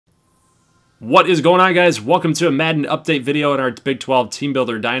What is going on, guys? Welcome to a Madden update video in our Big 12 Team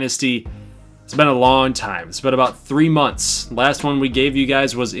Builder Dynasty. It's been a long time. It's been about 3 months. Last one we gave you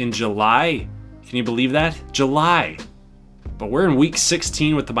guys was in July. Can you believe that? July. But we're in week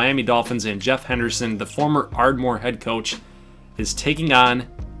 16 with the Miami Dolphins, and Jeff Henderson, the former Ardmore head coach, is taking on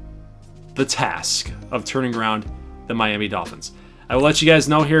the task of turning around the Miami Dolphins. I will let you guys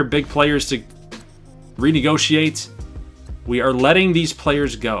know here, big players to renegotiate. We are letting these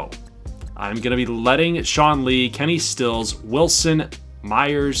players go. I'm going to be letting Sean Lee, Kenny Stills, Wilson,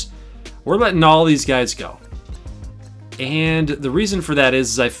 Myers. We're letting all these guys go. And the reason for that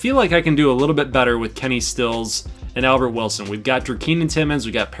is I feel like I can do a little bit better with Kenny Stills and Albert Wilson. We've got Drakeenan Timmons,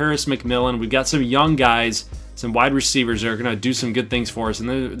 we've got Paris McMillan, we've got some young guys, some wide receivers that are going to do some good things for us.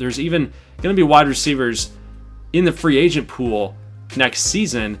 And there's even going to be wide receivers in the free agent pool next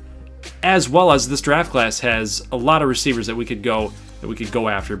season, as well as this draft class has a lot of receivers that we could go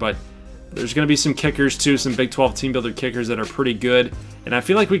after. But there's going to be some kickers too, some Big 12 Team Builder kickers that are pretty good. And I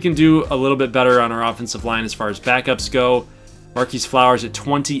feel like we can do a little bit better on our offensive line as far as backups go. Marquise Flowers at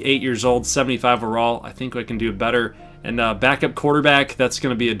 28 years old, 75 overall. I think we can do better. And backup quarterback, that's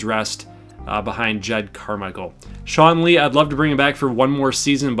going to be addressed behind Jedd Carmichael. Sean Lee, I'd love to bring him back for one more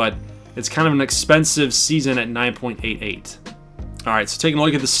season, but it's kind of an expensive season at 9.88. All right, so taking a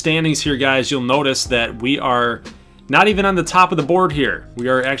look at the standings here, guys, you'll notice that we are not even on the top of the board here. We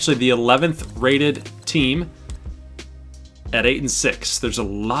are actually the 11th rated team at 8-6. There's a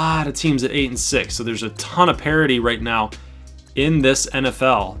lot of teams at 8-6, so there's a ton of parity right now in this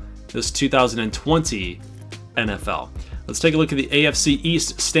NFL, this 2020 NFL. Let's take a look at the AFC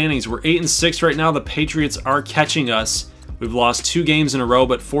East standings. We're 8-6 right now. The Patriots are catching us. We've lost 2 games in a row,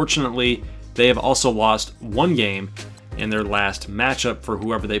 but fortunately, they have also lost 1 game in their last matchup for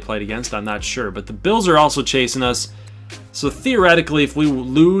whoever they played against. I'm not sure, but the Bills are also chasing us. So theoretically, if we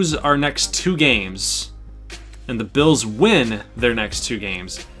lose our next 2 games and the Bills win their next 2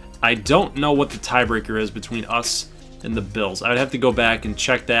 games, I don't know what the tiebreaker is between us and the Bills. I would have to go back and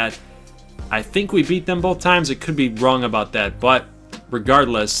check that. I think we beat them both times. I could be wrong about that, but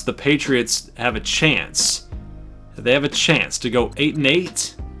regardless, the Patriots have a chance. They have a chance to go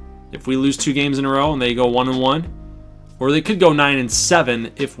 8-8 if we lose 2 games in a row and they go 1-1. Or they could go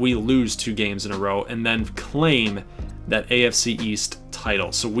 9-7 if we lose 2 games in a row and then claim that AFC East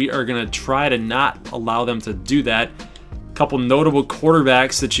title. So we are going to try to not allow them to do that. A couple notable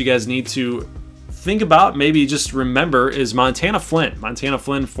quarterbacks that you guys need to think about, maybe just remember, is Montana Flynn. Montana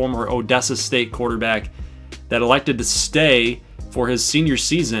Flynn, former Odessa State quarterback that elected to stay for his senior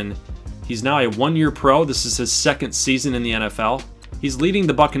season. He's now a 1-year pro. This is his 2nd season in the NFL. He's leading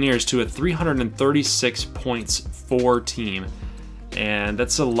the Buccaneers to a 336 points for team. And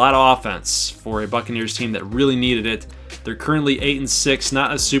that's a lot of offense for a Buccaneers team that really needed it. They're currently 8-6,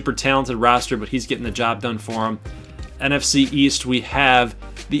 not a super talented roster, but he's getting the job done for them. NFC East, we have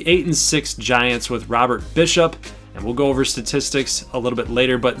the 8-6 Giants with Robert Bishop, and we'll go over statistics a little bit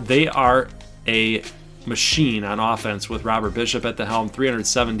later, but they are a machine on offense with Robert Bishop at the helm.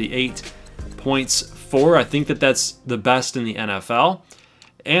 378 points for. I think that's the best in the NFL.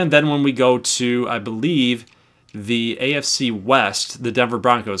 And then when we go to, I believe, the AFC West, the Denver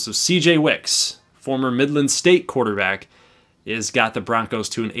Broncos. So CJ Wicks, former Midland State quarterback, has got the Broncos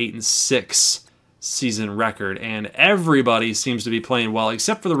to an 8-6 season record. And everybody seems to be playing well,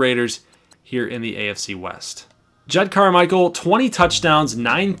 except for the Raiders here in the AFC West. Jedd Carmichael, 20 touchdowns,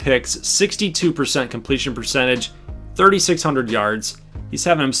 9 picks, 62% completion percentage, 3,600 yards. He's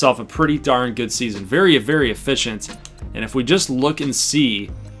having himself a pretty darn good season. Very, very efficient. And if we just look and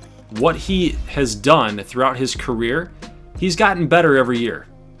see what he has done throughout his career, he's gotten better every year.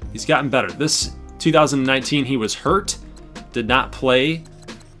 He's gotten better. This 2019, he was hurt, did not play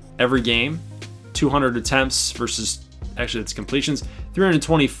every game. 200 attempts versus, actually it's completions,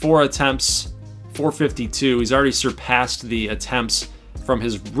 324 attempts, 452. He's already surpassed the attempts from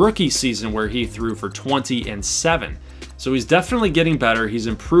his rookie season where he threw for 20-7. So he's definitely getting better. He's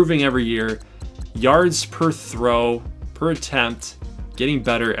improving every year. Yards per throw, per attempt, getting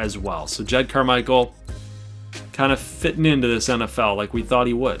better as well. So Jedd Carmichael kind of fitting into this NFL like we thought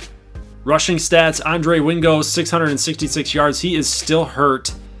he would. Rushing stats, Andre Wingo, 666 yards. He is still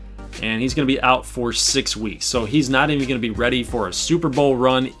hurt, and he's going to be out for 6 weeks. So he's not even going to be ready for a Super Bowl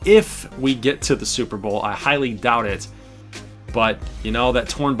run if we get to the Super Bowl. I highly doubt it. But, you know, that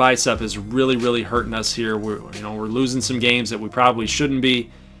torn bicep is really, really hurting us here. We're losing some games that we probably shouldn't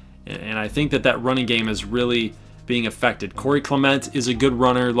be. And I think that running game is really being affected. Corey Clement is a good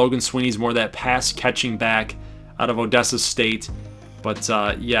runner. Logan Sweeney's more that pass-catching back out of Odessa State. But,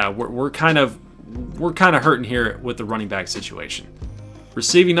 yeah, we're kind of hurting here with the running back situation.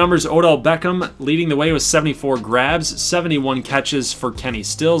 Receiving numbers, Odell Beckham leading the way with 74 grabs, 71 catches for Kenny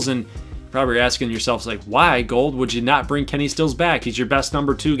Stills. And you're probably asking yourselves, like, why, Gold, would you not bring Kenny Stills back? He's your best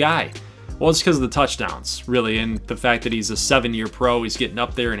number 2 guy. Well, it's because of the touchdowns, really, and the fact that he's a 7-year pro. He's getting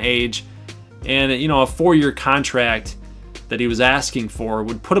up there in age. And, you know, a 4-year contract that he was asking for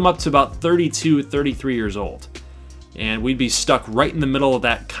would put him up to about 32, 33 years old. And we'd be stuck right in the middle of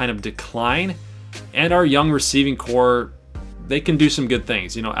that kind of decline. And our young receiving core, they can do some good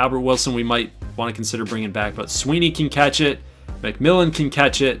things. You know, Albert Wilson we might want to consider bringing back, but Sweeney can catch it, McMillan can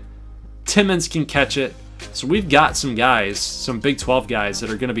catch it, Timmons can catch it. So we've got some guys, some Big 12 guys that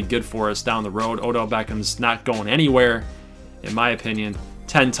are going to be good for us down the road. Odell Beckham's not going anywhere, in my opinion.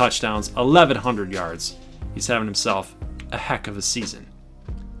 10 touchdowns, 1,100 yards. He's having himself a heck of a season.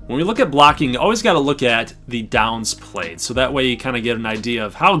 When we look at blocking, you always got to look at the downs played. So that way you kind of get an idea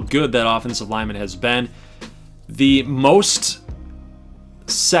of how good that offensive lineman has been. The most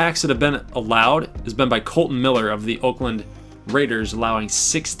sacks that have been allowed has been by Colton Miller of the Oakland Raiders, allowing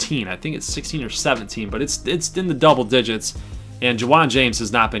 16. I think it's 16 or 17, but it's in the double digits. And Jawan James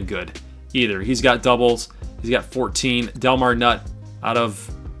has not been good either. He's got doubles. He's got 14. Delmar Nutt out of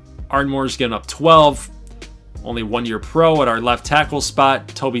Ardmore's getting up 12. Only 1-year pro at our left tackle spot.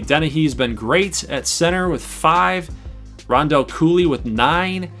 Toby Dennehy's been great at center with 5. Rondell Cooley with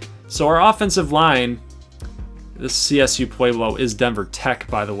 9. So our offensive line, this CSU Pueblo is Denver Tech,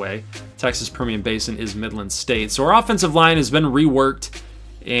 by the way. Texas Permian Basin is Midland State. So our offensive line has been reworked,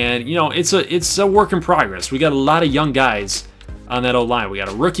 and you know it's a work in progress. We got a lot of young guys on that O-line. We got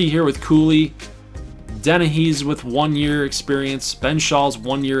a rookie here with Cooley, Dennehy's with 1-year experience, Ben Shaw's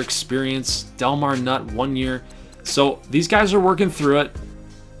 1-year experience, Delmar Nutt 1 year. So these guys are working through it.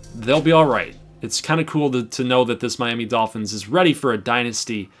 They'll be all right. It's kind of cool to know that this Miami Dolphins is ready for a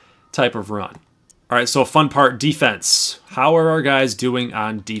dynasty type of run. All right, so fun part, defense. How are our guys doing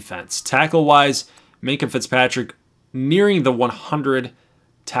on defense? Tackle-wise, Minkah Fitzpatrick nearing the 100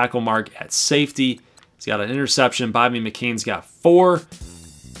 tackle mark at safety. He's got an interception. Bobby McCain's got 4.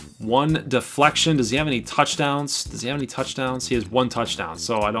 1 deflection. Does he have any touchdowns? He has 1 touchdown.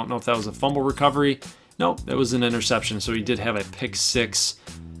 So I don't know if that was a fumble recovery. Nope, that was an interception. So he did have a pick 6.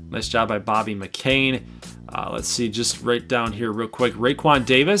 Nice job by Bobby McCain. Let's see, just right down here real quick. Raekwon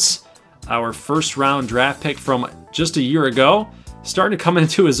Davis, our first-round draft pick from just a year ago, starting to come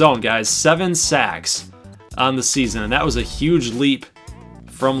into his own, guys. 7 sacks on the season, and that was a huge leap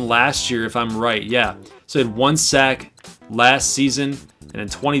from last year, if I'm right. Yeah, so he had 1 sack last season, and in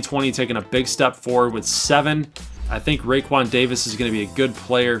 2020, taking a big step forward with 7. I think Raekwon Davis is going to be a good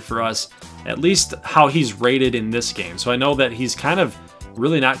player for us, at least how he's rated in this game. So I know that he's kind of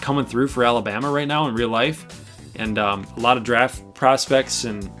really not coming through for Alabama right now in real life, and a lot of draft prospects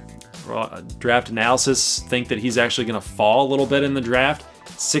and draft analysis think that he's actually going to fall a little bit in the draft.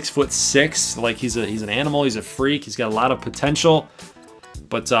 6'6", like he's an animal, he's a freak, he's got a lot of potential.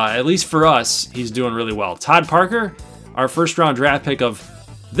 But at least for us, he's doing really well. Todd Parker, our first-round draft pick of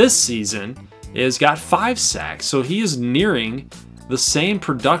this season, is got 5 sacks, so he is nearing the same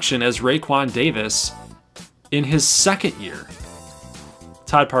production as Raekwon Davis in his 2nd year.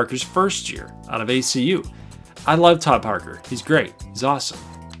 Todd Parker's 1st year out of ACU. I love Todd Parker. He's great. He's awesome.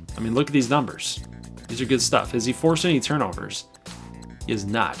 I mean, look at these numbers. These are good stuff. Has he forced any turnovers? He is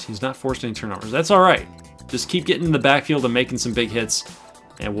not. He's not forced any turnovers. That's all right. Just keep getting in the backfield and making some big hits,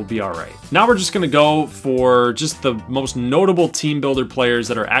 and we'll be all right. Now we're just going to go for just the most notable team builder players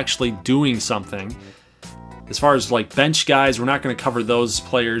that are actually doing something. As far as like bench guys, we're not going to cover those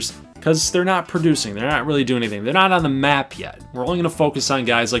players because they're not producing. They're not really doing anything. They're not on the map yet. We're only going to focus on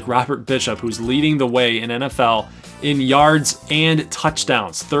guys like Robert Bishop, who's leading the way in NFL in yards and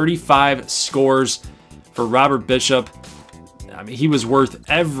touchdowns. 35 scores for Robert Bishop. I mean, he was worth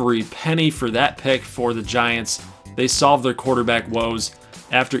every penny for that pick for the Giants. They solved their quarterback woes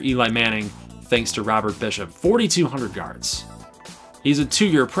after Eli Manning, thanks to Robert Bishop. 4,200 yards. He's a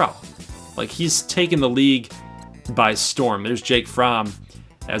 2-year pro. Like, he's taken the league by storm. There's Jake Fromm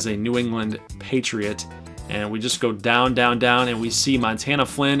as a New England Patriot. And we just go down, down, down, and we see Montana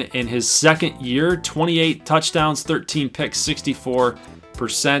Flynn in his 2nd year, 28 touchdowns, 13 picks,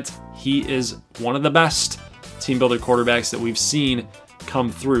 64%. He is one of the best team builder quarterbacks that we've seen come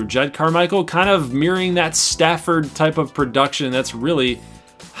through. Jedd Carmichael kind of mirroring that Stafford type of production. That's really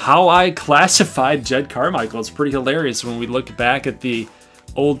how I classified Jedd Carmichael. It's pretty hilarious when we look back at the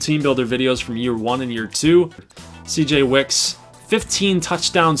old team builder videos from year 1 and year 2. CJ Wicks, 15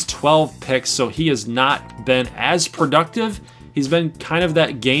 touchdowns, 12 picks, so he has not been as productive. He's been kind of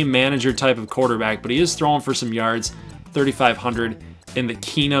that game manager type of quarterback, but he is throwing for some yards, 3,500 in the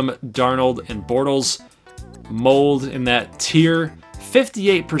Keenum, Darnold, and Bortles mold in that tier.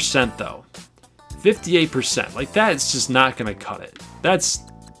 58% though. 58%. Like, that's just not going to cut it. That's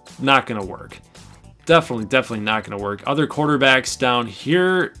not going to work. Definitely not going to work. Other quarterbacks down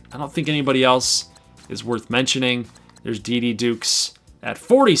here, I don't think anybody else is worth mentioning. There's D.D. Dukes at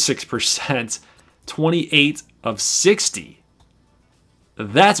 46%, 28 of 60.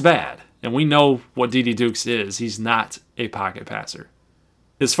 That's bad. And we know what D.D. Dukes is. He's not a pocket passer.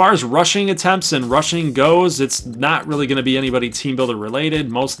 As far as rushing attempts and rushing goes, it's not really going to be anybody team builder related.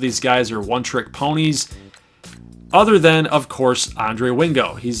 Most of these guys are one-trick ponies. Other than, of course, Andre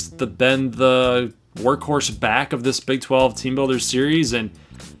Wingo. He's been the workhorse back of this Big 12 Team Builder series, and,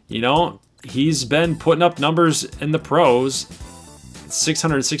 you know, he's been putting up numbers in the pros.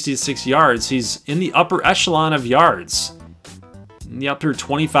 666 yards. He's in the upper echelon of yards. In the upper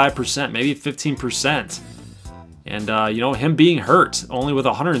 25%, maybe 15%. And, you know, him being hurt, only with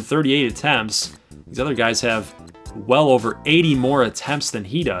 138 attempts. These other guys have well over 80 more attempts than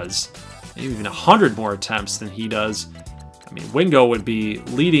he does. Maybe even 100 more attempts than he does. I mean, Wingo would be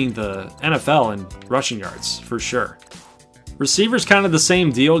leading the NFL in rushing yards, for sure. Receivers, kind of the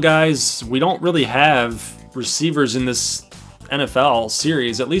same deal, guys. We don't really have receivers in this NFL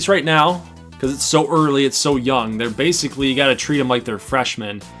series, at least right now, because it's so early, it's so young. They're basically, you got to treat them like they're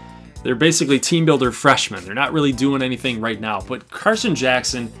freshmen. They're basically team builder freshmen. They're not really doing anything right now. But Carson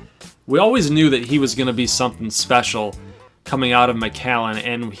Jackson, we always knew that he was going to be something special coming out of McAllen,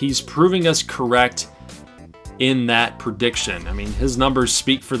 and he's proving us correct in that prediction. I mean, his numbers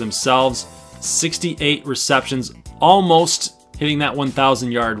speak for themselves. 68 receptions, almost hitting that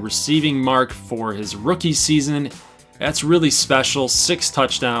 1,000-yard receiving mark for his rookie season. That's really special. 6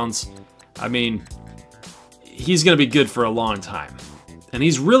 touchdowns. I mean, he's going to be good for a long time. And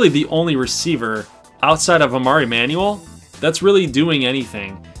he's really the only receiver outside of Amari Manuel that's really doing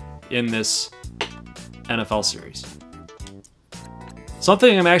anything in this NFL series.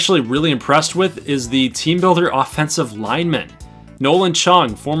 Something I'm actually really impressed with is the Team Builder offensive lineman. Nolan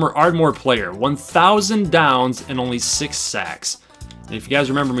Chung, former Ardmore player, 1,000 downs and only 6 sacks. And if you guys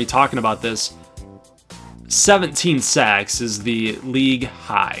remember me talking about this, 17 sacks is the league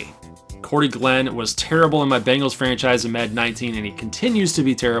high. Corey Glenn was terrible in my Bengals franchise in Madden 19, and he continues to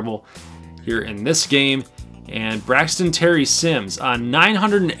be terrible here in this game. And Braxton Terry Sims on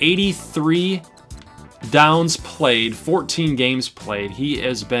 983 downs played, 14 games played. He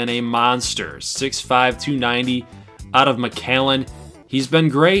has been a monster. 6'5", 290 out of McAllen. He's been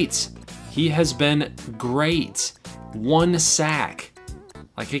great. He has been great. 1 sack.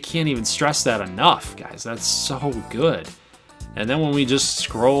 Like, I can't even stress that enough, guys. That's so good. And then when we just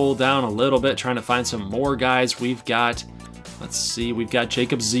scroll down a little bit, trying to find some more guys, we've got, let's see, we've got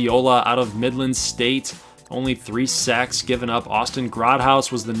Jacob Ziola out of Midland State. Only 3 sacks given up. Austin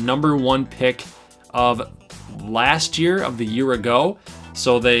Grodhouse was the #1 pick of last year, of the year ago.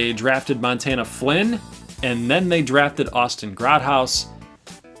 So they drafted Montana Flynn, and then they drafted Austin Grodhouse.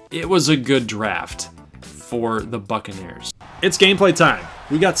 It was a good draft for the Buccaneers. It's gameplay time.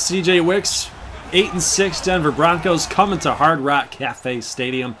 We got CJ Wicks, 8-6 Denver Broncos, coming to Hard Rock Cafe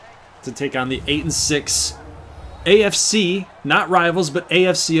Stadium to take on the 8-6 AFC, not rivals, but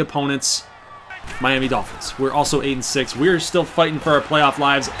AFC opponents, Miami Dolphins. We're also 8-6. We're still fighting for our playoff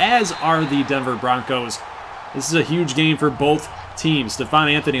lives, as are the Denver Broncos. This is a huge game for both teams.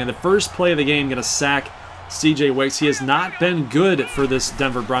 Stephon Anthony on the first play of the game going to sack CJ Wicks. He has not been good for this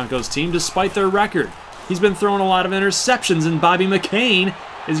Denver Broncos team, despite their record. He's been throwing a lot of interceptions, and Bobby McCain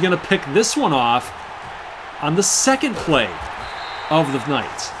is going to pick this one off on the second play of the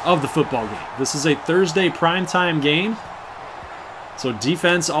night, of the football game. This is a Thursday primetime game, so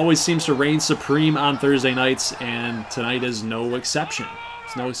defense always seems to reign supreme on Thursday nights, and tonight is no exception.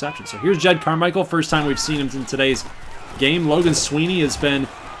 It's no exception. So here's Jedd Carmichael, first time we've seen him in today's game. Logan Sweeney has been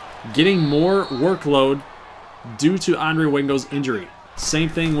getting more workload due to Andre Wingo's injury. Same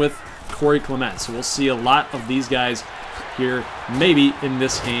thing with Corey Clement. So we'll see a lot of these guys here, maybe in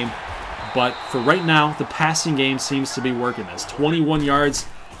this game. But for right now, the passing game seems to be working. That's 21 yards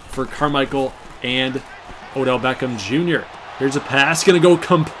for Carmichael and Odell Beckham Jr. Here's a pass going to go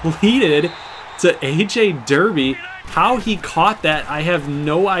completed to A.J. Derby. How he caught that, I have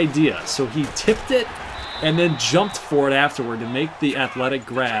no idea. So he tipped it and then jumped for it afterward to make the athletic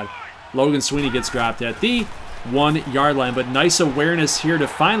grab. Logan Sweeney gets dropped at the 1-yard line, but nice awareness here to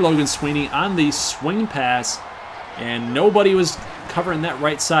find Logan Sweeney on the swing pass, and nobody was covering that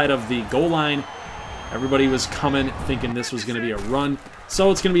right side of the goal line. Everybody was coming thinking this was going to be a run,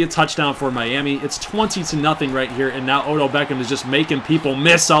 so it's going to be a touchdown for Miami. It's 20-0 right here, and now Odell Beckham is just making people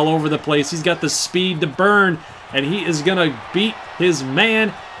miss all over the place. He's got the speed to burn, and he is going to beat his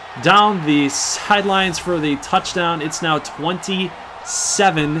man down the sidelines for the touchdown. It's now 20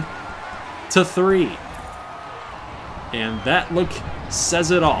 27-3. And that look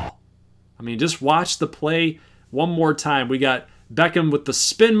says it all. I mean, just watch the play one more time. We got Beckham with the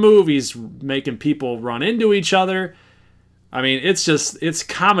spin move. He's making people run into each other. I mean, it's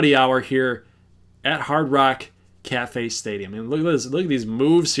comedy hour here at Hard Rock Cafe Stadium. I mean, look at this. Look at these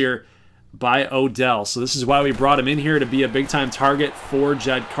moves here by Odell. So this is why we brought him in here, to be a big-time target for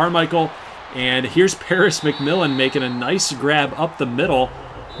Jedd Carmichael. And here's Paris McMillan making a nice grab up the middle.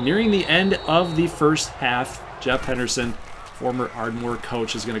 Nearing the end of the first half, Jeff Henderson, former Ardmore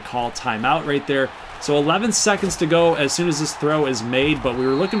coach, is going to call timeout right there. So 11 seconds to go as soon as this throw is made, but we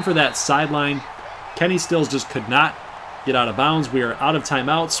were looking for that sideline. Kenny Stills just could not get out of bounds. We are out of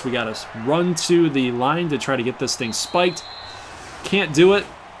timeouts. We got to run to the line to try to get this thing spiked. Can't do it.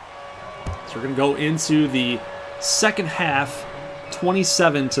 So we're going to go into the second half,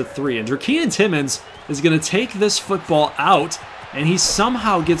 27-3. And Drakeenan Timmons is going to take this football out, and he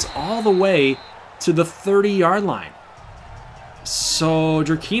somehow gets all the way to the 30-yard line. So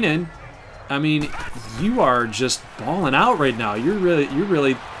Drakeenan, I mean, you are just balling out right now. You're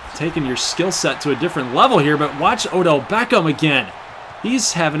really taking your skill set to a different level here. But watch Odell Beckham again.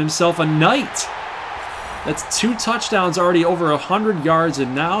 He's having himself a night. That's 2 touchdowns already, over 100 yards,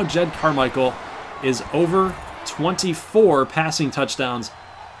 and now Jedd Carmichael is over 24 passing touchdowns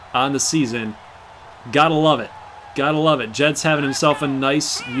on the season. Gotta love it. Gotta love it. Jedd's having himself a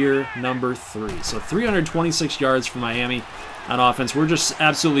nice year number 3. So 326 yards for Miami on offense. We're just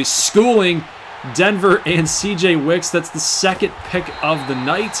absolutely schooling Denver and CJ Wicks. That's the second pick of the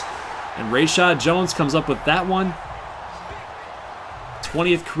night. And Rashad Jones comes up with that one.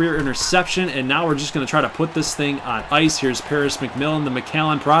 20th career interception. And now we're just going to try to put this thing on ice. Here's Paris McMillan, the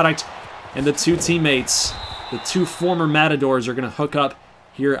McAllen product, and the 2 teammates. The 2 former Matadors are going to hook up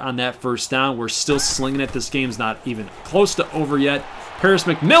here on that first down. We're still slinging it. This game's not even close to over yet. Paris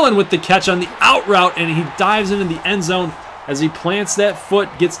McMillan with the catch on the out route, and he dives into the end zone as he plants that foot,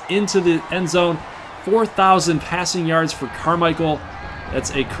 gets into the end zone. 4,000 passing yards for Carmichael.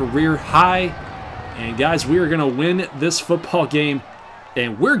 That's a career high. And guys, we are going to win this football game,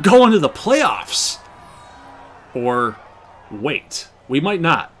 and we're going to the playoffs. Or wait, we might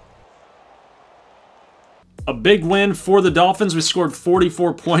not. A big win for the Dolphins. We scored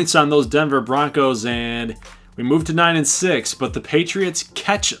 44 points on those Denver Broncos, and we moved to 9-6. But the Patriots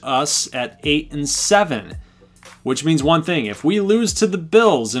catch us at 8-7, which means one thing: if we lose to the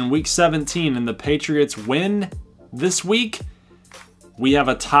Bills in Week 17 and the Patriots win this week, we have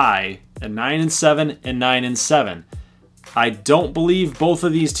a tie at 9-7 and 9-7. I don't believe both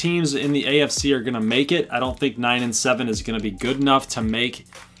of these teams in the AFC are going to make it. I don't think 9-7 is going to be good enough to make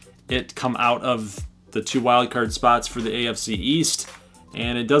it come out of the 2 wildcard spots for the AFC East,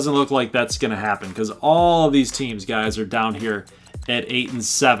 and it doesn't look like that's going to happen because all of these teams, guys, are down here at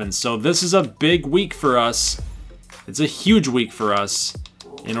 8-7. So this is a big week for us. It's a huge week for us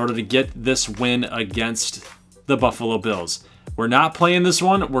in order to get this win against the Buffalo Bills. We're not playing this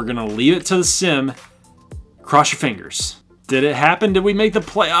one. We're going to leave it to the sim. Cross your fingers. Did it happen? Did we make the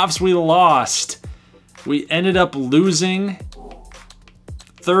playoffs? We lost. We ended up losing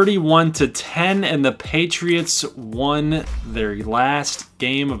 31-10, and the Patriots won their last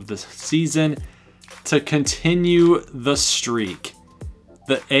game of the season to continue the streak.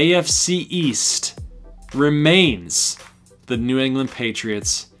 The AFC East remains the New England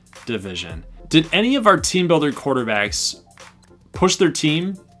Patriots division. Did any of our team builder quarterbacks push their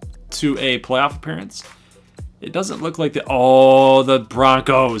team to a playoff appearance? It doesn't look like the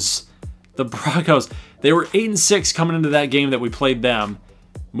Broncos. The Broncos. They were 8-6 coming into that game that we played them.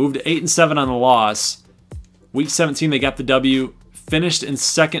 Moved to 8-7 on the loss. Week 17, they got the W. Finished in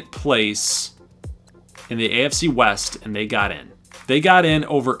second place in the AFC West, and they got in. They got in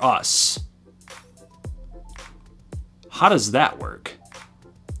over us. How does that work?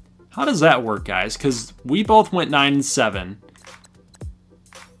 How does that work, guys? Because we both went 9-7.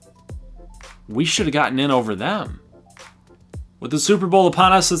 We should have gotten in over them. With the Super Bowl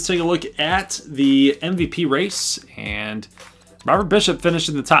upon us, let's take a look at the MVP race. And Robert Bishop finished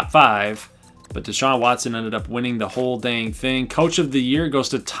in the top 5, but Deshaun Watson ended up winning the whole dang thing. Coach of the Year goes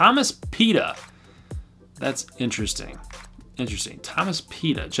to Thomas Pita. That's interesting. Interesting. Thomas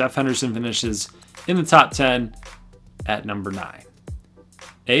Pita. Jeff Henderson finishes in the top 10 at number 9.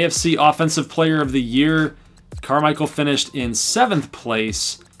 AFC Offensive Player of the Year, Carmichael finished in 7th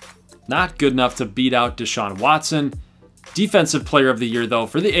place. Not good enough to beat out Deshaun Watson. Defensive Player of the Year, though,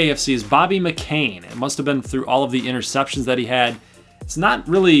 for the AFC is Bobby McCain. It must have been through all of the interceptions that he had. It's not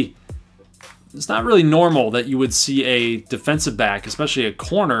really normal that you would see a defensive back, especially a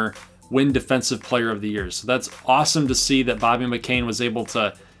corner, win Defensive Player of the Year. So that's awesome to see that Bobby McCain was able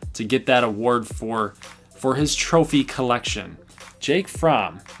to get that award for his trophy collection. Jake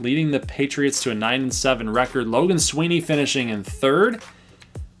Fromm leading the Patriots to a 9-7 record. Logan Sweeney finishing in 3rd.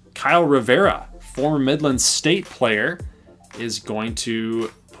 Kyle Rivera, former Midland State player, is going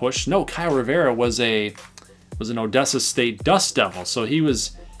to push. No, Kyle Rivera was an Odessa State Dust Devil, so he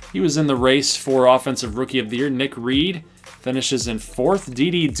was in the race for Offensive Rookie of the Year. Nick Reed finishes in 4th.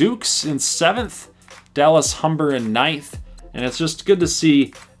 D.D. Dukes in 7th. Dallas Humber in 9th. And it's just good to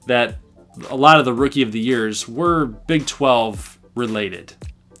see that a lot of the Rookie of the Years were Big 12 related.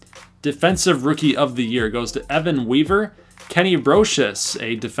 Defensive Rookie of the Year goes to Evan Weaver. Kenny Brocious,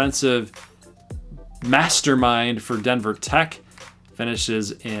 a defensive mastermind for Denver Tech,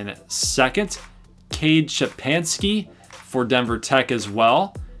 finishes in 2nd. Cade Shapansky for Denver Tech as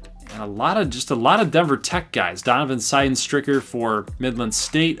well. And a lot of Denver Tech guys. Donovan Seidenstricker for Midland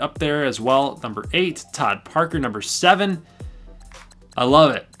State up there as well. Number 8. Todd Parker, number 7. I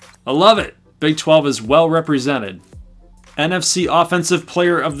love it. I love it. Big 12 is well represented. NFC Offensive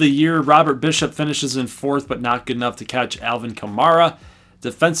Player of the Year, Robert Bishop finishes in 4th, but not good enough to catch Alvin Kamara.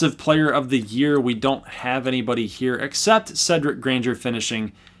 Defensive Player of the Year, we don't have anybody here except Cedric Granger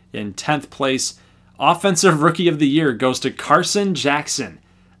finishing in 10th place. Offensive Rookie of the Year goes to Carson Jackson.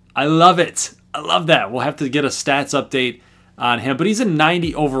 I love it. I love that. We'll have to get a stats update on him, but he's a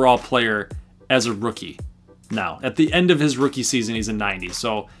 90 overall player as a rookie. Now, at the end of his rookie season, he's a 90,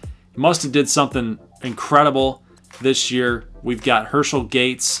 so he must have did something incredible this year. We've got Herschel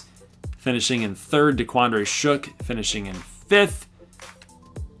Gates finishing in 3rd, DeQuandre Shook finishing in 5th,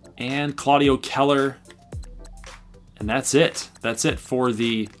 and Claudio Keller. And that's it. That's it for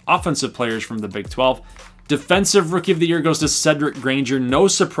the offensive players from the Big 12. Defensive Rookie of the Year goes to Cedric Granger. No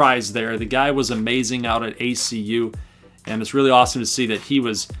surprise there. The guy was amazing out at ACU, and it's really awesome to see that he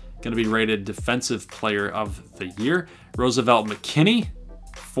was going to be rated Defensive Player of the Year. Roosevelt McKinney,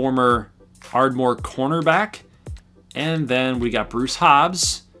 former Ardmore cornerback. And then we got Bruce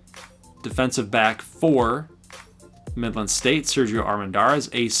Hobbs, defensive back for Midland State. Sergio Armendariz,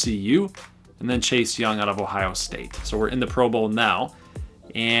 ACU. And then Chase Young out of Ohio State. So we're in the Pro Bowl now.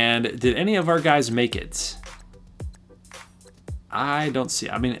 And did any of our guys make it? I don't see.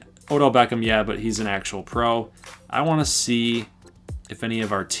 I mean, Odell Beckham, yeah, but he's an actual pro. I want to see if any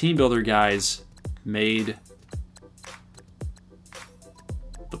of our team builder guys made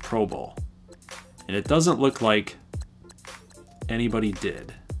the Pro Bowl. And it doesn't look like anybody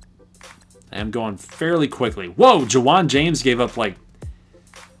did. I am going fairly quickly. Whoa, Jawan James gave up like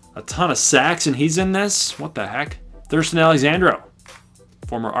a ton of sacks and he's in this? What the heck? Thurston Alexandro,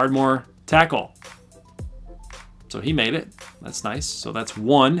 former Ardmore tackle. So he made it. That's nice. So that's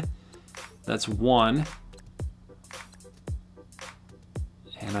 1. That's 1.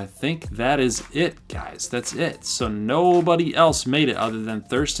 And I think that is it, guys. That's it. So nobody else made it other than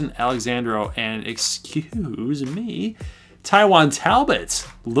Thurston Alexandro and, excuse me, Taiwan Talbot,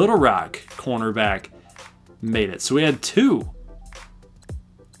 Little Rock cornerback, made it. So we had 2.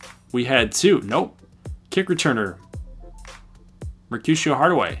 We had 2. Nope. Kick returner, Mercutio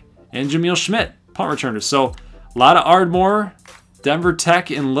Hardaway, and Jameel Schmidt, punt returner. So a lot of Ardmore, Denver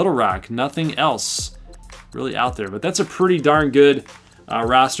Tech, and Little Rock. Nothing else really out there. But that's a pretty darn good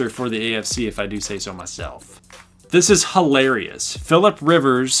roster for the AFC, if I do say so myself. This is hilarious. Phillip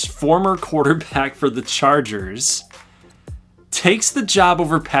Rivers, former quarterback for the Chargers, takes the job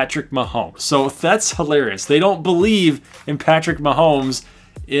over Patrick Mahomes. So that's hilarious. They don't believe in Patrick Mahomes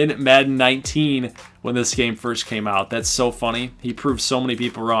in Madden 19 when this game first came out. That's so funny. He proved so many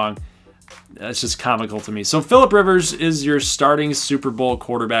people wrong. That's just comical to me. So Phillip Rivers is your starting Super Bowl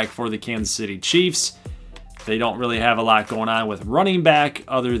quarterback for the Kansas City Chiefs. They don't really have a lot going on with running back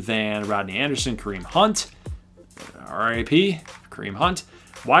other than Rodney Anderson, Kareem Hunt, RIP, Kareem Hunt.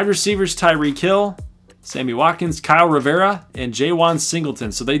 Wide receivers, Tyreek Hill, Sammy Watkins, Kyle Rivera, and Jaywan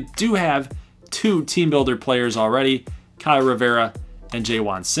Singleton. So they do have 2 team builder players already, Kyle Rivera and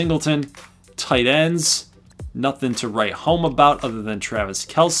Jaywan Singleton. Tight ends, nothing to write home about other than Travis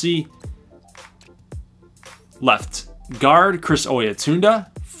Kelce. Left guard, Chris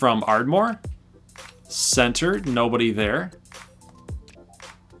Oyatunda from Ardmore. Center, nobody there.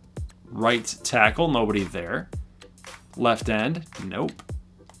 Right tackle, nobody there. Left end, nope.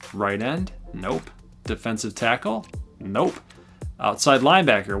 Right end, nope. Defensive tackle, nope. Outside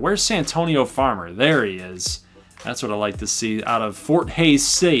linebacker, where's Santonio Farmer? There he is. That's what I like to see out of Fort Hays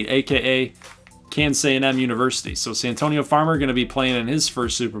State, a.k.a. Kansas A&M University. So Santonio Farmer going to be playing in his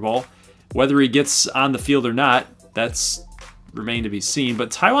first Super Bowl. Whether he gets on the field or not, that's remained to be seen.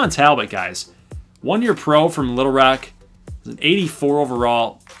 But Taiwan Talbot, guys, 1-year pro from Little Rock, an 84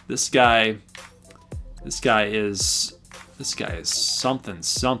 overall. This guy is something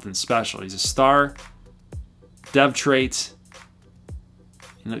special. He's a star. Dev trait.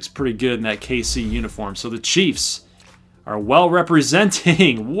 He looks pretty good in that KC uniform. So the Chiefs are well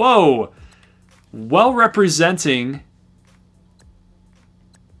representing. Whoa! Well representing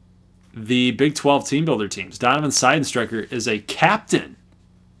the Big 12 team builder teams. Donovan Seidenstrecker is a captain.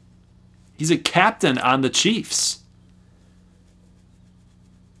 He's a captain on the Chiefs.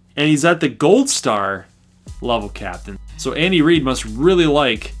 And he's at the Gold Star level captain. So Andy Reid must really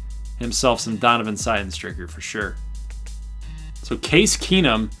like himself some Donovan Seidenstrecker for sure. So Case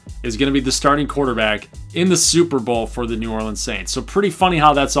Keenum is going to be the starting quarterback in the Super Bowl for the New Orleans Saints. So pretty funny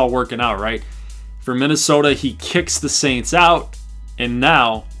how that's all working out, right? For Minnesota, he kicks the Saints out, and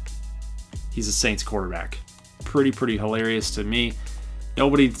now he's a Saints quarterback. Pretty hilarious to me.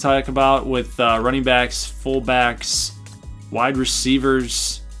 Nobody to talk about with running backs, fullbacks, wide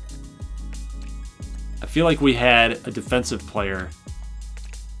receivers. I feel like we had a defensive player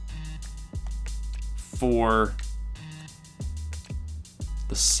for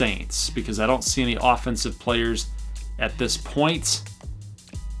the Saints because I don't see any offensive players at this point.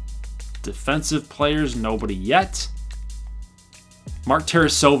 Defensive players, nobody yet. Mark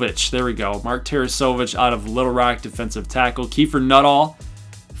Tarasovich, there we go. Mark Tarasovich out of Little Rock, defensive tackle. Kiefer Nuttall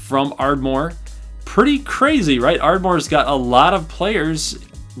from Ardmore. Pretty crazy, right? Ardmore's got a lot of players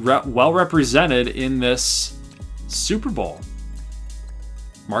well represented in this Super Bowl.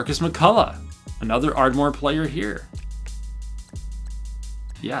 Marcus McCullough, another Ardmore player here.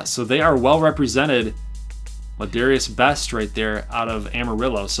 Yeah, so they are well represented. Ladarius Best right there out of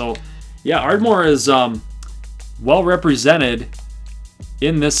Amarillo. So, yeah, Ardmore is well represented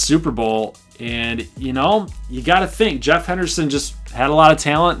in this Super Bowl. And, you know, you got to think Jeff Henderson just had a lot of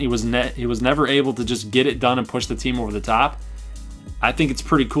talent. He was never able to just get it done and push the team over the top. I think it's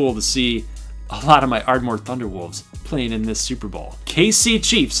pretty cool to see a lot of my Ardmore Thunderwolves playing in this Super Bowl. KC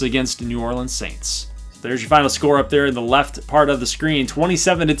Chiefs against the New Orleans Saints. So there's your final score up there in the left part of the screen.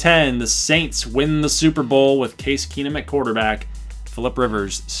 27-10. The Saints win the Super Bowl with Case Keenum at quarterback. Phillip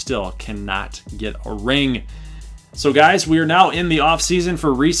Rivers still cannot get a ring. So guys, we are now in the offseason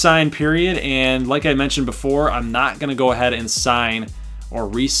for re-sign period, and like I mentioned before, I'm not going to go ahead and sign or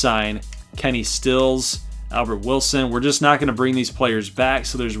re-sign Kenny Stills, Albert Wilson. We're just not going to bring these players back,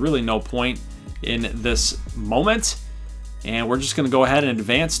 so there's really no point in this moment. And we're just going to go ahead and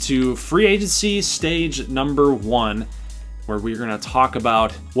advance to free agency stage number 1, where we're going to talk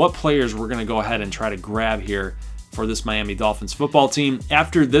about what players we're going to go ahead and try to grab here for this Miami Dolphins football team.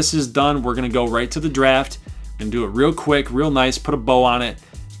 After this is done, we're going to go right to the draft and do it real quick, real nice, put a bow on it,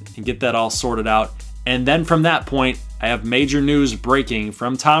 and get that all sorted out. And then from that point, I have major news breaking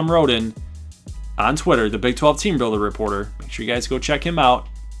from Tom Roden on Twitter, the Big 12 Team Builder Reporter. Make sure you guys go check him out.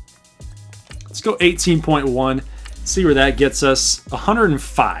 Let's go 18.1, see where that gets us.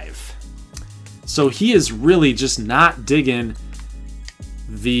 105. So he is really just not digging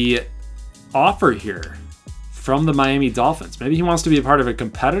the offer here from the Miami Dolphins. Maybe he wants to be a part of a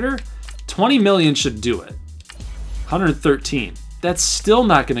competitor. $20 million should do it. 113. That's still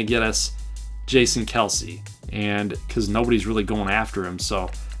not going to get us Jason Kelce, and because nobody's really going after him.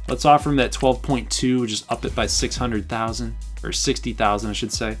 So let's offer him that 12.2, just up it by 600,000 or 60,000, I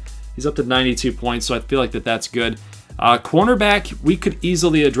should say. He's up to 92 points, so I feel like that's good. Cornerback, we could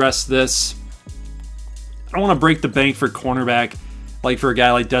easily address this. I don't want to break the bank for cornerback, like for a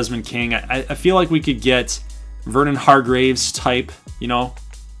guy like Desmond King. I feel like we could get Vernon Hargraves type, you know.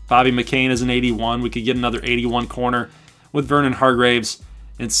 Bobby McCain is an 81. We could get another 81 corner with Vernon Hargraves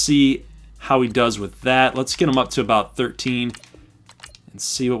and see how he does with that. Let's get him up to about 13 and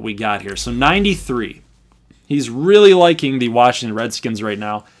see what we got here. So 93. He's really liking the Washington Redskins right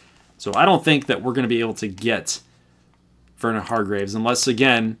now. So I don't think that we're going to be able to get Vernon Hargraves unless,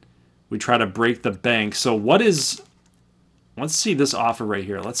 again, we try to break the bank. So what is... Let's see this offer right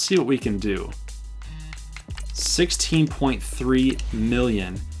here. Let's see what we can do. $16.3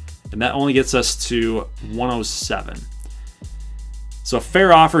 million. And that only gets us to 107. So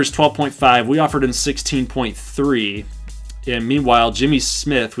fair offer is 12.5. We offered him 16.3. And meanwhile, Jimmy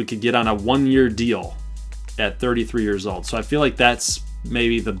Smith, we could get on a 1-year deal at 33 years old. So I feel like that's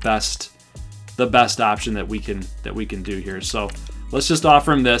maybe the best option that we can do here. So let's just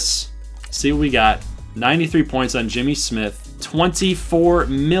offer him this. See what we got. 93 points on Jimmy Smith. $24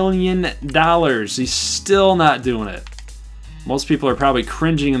 million. He's still not doing it. Most people are probably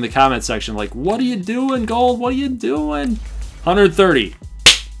cringing in the comment section like, what are you doing, Gold? What are you doing? 130.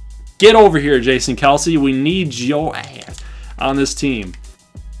 Get over here, Jason Kelce. We need your ass on this team.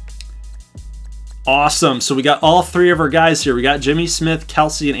 Awesome. So we got all three of our guys here. We got Jimmy Smith,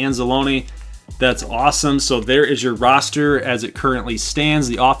 Kelsey, and Anzalone. That's awesome. So there is your roster as it currently stands.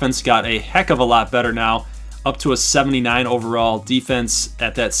 The offense got a heck of a lot better now, up to a 79 overall. Defense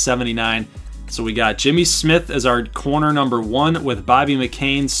at that 79. So we got Jimmy Smith as our corner number 1 with Bobby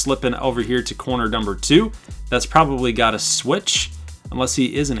McCain slipping over here to corner number 2. That's probably got a switch unless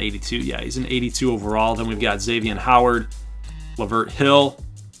he is an 82. Yeah, he's an 82 overall. Then we've got Xavier Howard, Lavert Hill,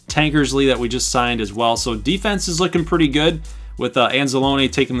 Tankersley that we just signed as well. So defense is looking pretty good with Anzalone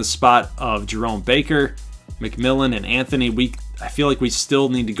taking the spot of Jerome Baker, McMillan, and Anthony. I feel like we still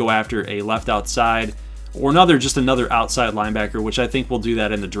need to go after a left outside or just another outside linebacker, which I think we'll do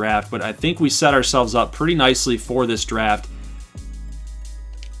that in the draft. But I think we set ourselves up pretty nicely for this draft.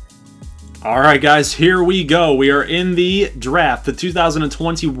 All right, guys, here we go. We are in the draft, the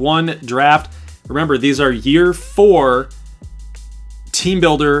 2021 draft. Remember, these are year 4 team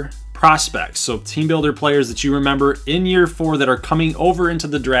builder prospects. So team builder players that you remember in year 4 that are coming over into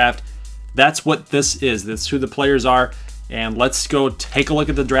the draft. That's what this is. That's who the players are. And let's go take a look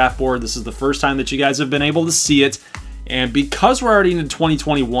at the draft board. This is the first time that you guys have been able to see it. And because we're already into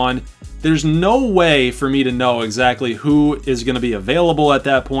 2021, there's no way for me to know exactly who is going to be available at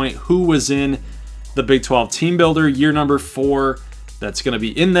that point, who was in the Big 12 Team Builder year number 4 that's going to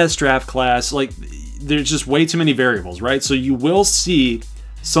be in this draft class. Like, there's just way too many variables, right? So you will see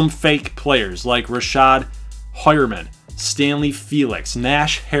some fake players like Rashad Hoyerman, Stanley Felix,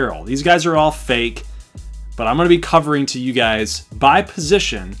 Nash Harrell. These guys are all fake. But I'm going to be covering to you guys by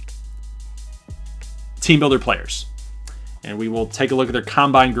position team builder players. And we will take a look at their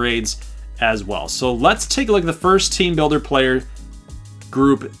combine grades as well. So let's take a look at the first team builder player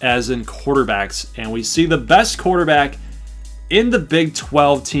group as in quarterbacks. And we see the best quarterback in the Big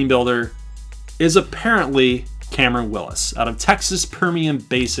 12 team builder is apparently Cameron Willis out of Texas Permian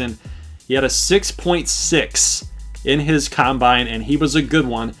Basin. He had a 6.6 in his combine, and he was a good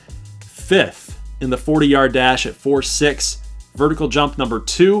one. 5th in the 40-yard dash at 4.6, vertical jump number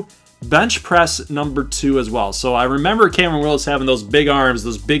 2, bench press number 2 as well. So I remember Cameron Willis having those big arms,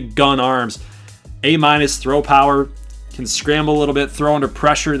 those big gun arms. A- throw power, can scramble a little bit, throw under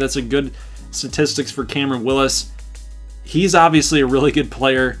pressure. That's a good statistics for Cameron Willis. He's obviously a really good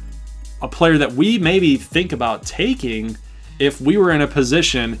player, a player that we maybe think about taking if we were in a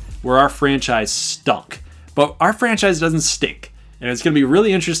position where our franchise stunk. But our franchise doesn't stink. And it's going to be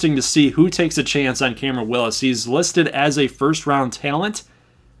really interesting to see who takes a chance on Cameron Willis. He's listed as a first-round talent.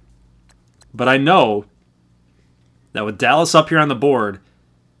 But I know that with Dallas up here on the board,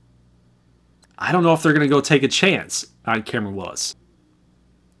 I don't know if they're going to go take a chance on Cameron Willis.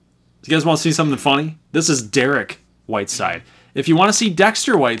 You guys want to see something funny? This is Derek Whiteside. If you want to see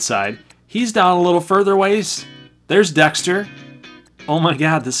Dexter Whiteside, he's down a little further ways. There's Dexter. Oh my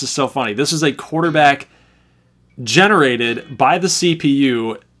God, this is so funny. This is a quarterback generated by the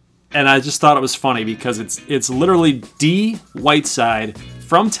CPU, and I just thought it was funny because it's literally D Whiteside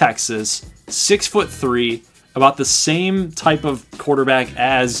from Texas, 6'3", about the same type of quarterback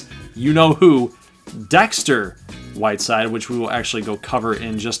as you know who, Dexter Whiteside, which we will actually go cover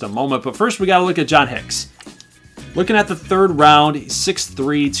in just a moment. But first we got to look at John Hicks. Looking at the 3rd round, he's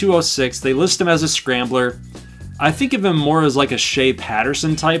 6'3", 206. They list him as a scrambler. I think of him more as like a Shea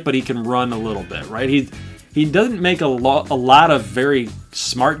Patterson type, but he can run a little bit, right? He doesn't make a lot of very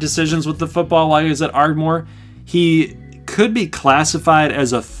smart decisions with the football while he was at Ardmore. He could be classified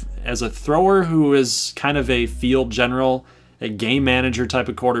as a thrower who is kind of a field general, a game manager type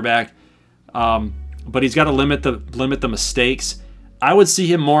of quarterback. But he's got to limit the mistakes. I would see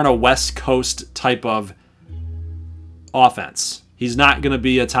him more in a West Coast type of offense. He's not going to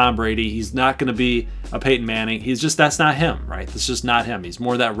be a Tom Brady. He's not going to be a Peyton Manning. That's not him, right? That's just not him. He's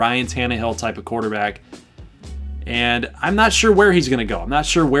more that Ryan Tannehill type of quarterback. And I'm not sure where he's going to go. I'm not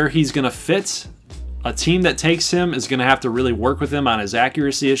sure where he's going to fit. A team that takes him is going to have to really work with him on his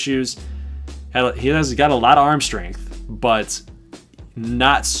accuracy issues. He has got a lot of arm strength, but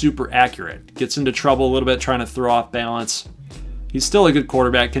not super accurate. Gets into trouble a little bit trying to throw off balance. He's still a good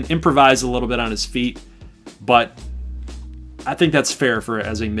quarterback, can improvise a little bit on his feet, but I think that's fair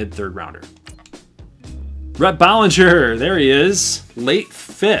as a mid-3rd rounder. Rhett Bollinger, there he is, late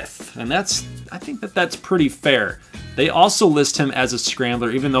 5th, and I think that's pretty fair. They also list him as a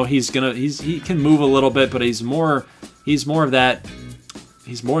scrambler, even though he can move a little bit, but he's more of that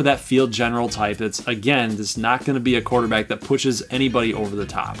field general type. That's again, that's not going to be a quarterback that pushes anybody over the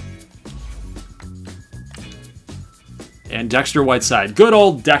top. And Dexter Whiteside, good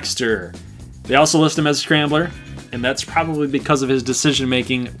old Dexter. They also list him as a scrambler, and that's probably because of his decision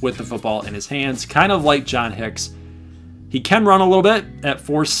making with the football in his hands, kind of like John Hicks. He can run a little bit at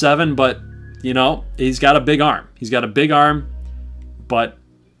 4.7, but you know, he's got a big arm. He's got a big arm, but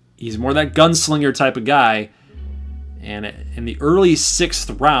he's more that gunslinger type of guy. And in the early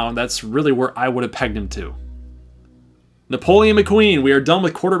 6th round, that's really where I would have pegged him to. Napoleon McQueen. We are done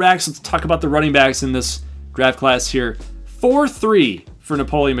with quarterbacks. Let's talk about the running backs in this draft class here. 4'3" for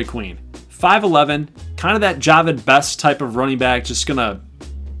Napoleon McQueen. 5'11", kind of that Jedd Best type of running back, just going to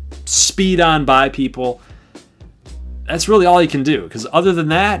speed on by people. That's really all he can do, because other than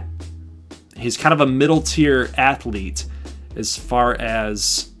that, he's kind of a middle-tier athlete as far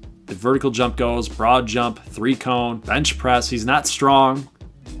as the vertical jump goes, broad jump, 3-cone, bench press. He's not strong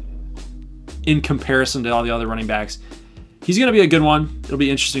in comparison to all the other running backs. He's going to be a good one. It'll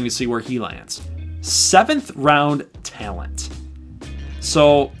be interesting to see where he lands. 7th round talent.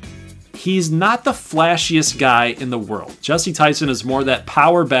 So he's not the flashiest guy in the world. Jesse Tyson is more that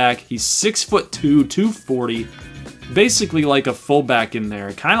power back. He's 6'2", 240, basically like a fullback in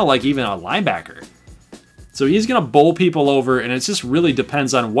there, kind of like even a linebacker. So he's going to bowl people over, and it just really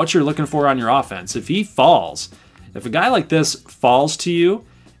depends on what you're looking for on your offense. If he falls, if a guy like this falls to you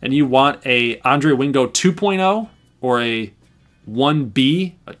and you want a Andre Wingo 2.0 or a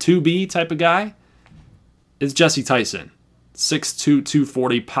 1B, a 2B type of guy, it's Jesse Tyson. 6'2",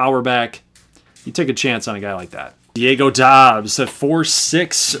 240, power back. You take a chance on a guy like that. Diego Dobbs, a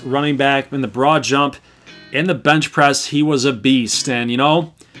 4'6" running back in the broad jump. In the bench press, he was a beast. And, you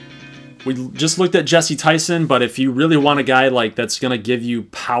know, we just looked at Jesse Tyson, but if you really want a guy like that's going to give you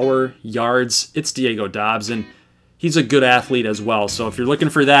power yards, it's Diego Dobbs. And he's a good athlete as well. So if you're looking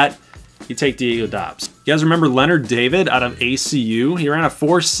for that, you take Diego Dobbs. You guys remember Leonard David out of ACU? He ran a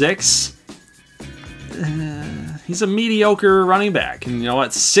 4'6". He's a mediocre running back. And you know what?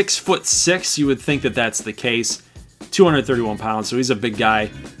 6'6", you would think that that's the case. 231 pounds, so he's a big guy.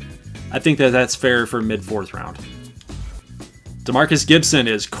 I think that that's fair for mid-4th round. DeMarcus Gibson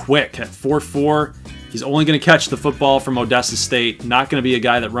is quick at 4'4". He's only going to catch the football from Odessa State. Not going to be a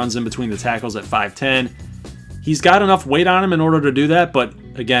guy that runs in between the tackles at 5'10". He's got enough weight on him in order to do that, but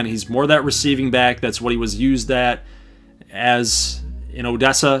again, he's more that receiving back. That's what he was used at as in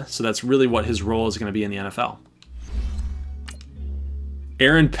Odessa, so that's really what his role is going to be in the NFL.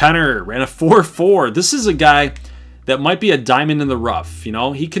 Aaron Penner ran a 4'4". This is a guy that might be a diamond in the rough. You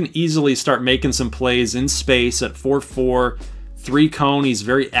know, he can easily start making some plays in space at 4'4", 3-cone. He's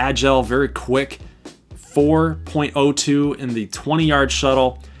very agile, very quick. 4.02 in the 20-yard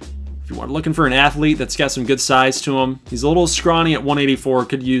shuttle. If you are looking for an athlete that's got some good size to him, he's a little scrawny at 184.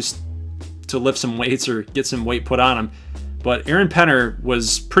 Could use to lift some weights or get some weight put on him. But Aaron Penner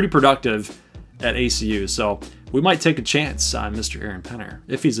was pretty productive at ACU, so we might take a chance on Mr. Aaron Penner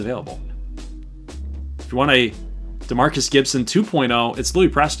if he's available. If you want a DeMarcus Gibson 2.0, it's Louis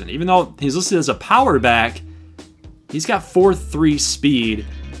Preston. Even though he's listed as a power back, he's got 4.3 speed.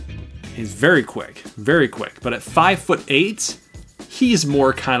 He's very quick, but at 5'8", he's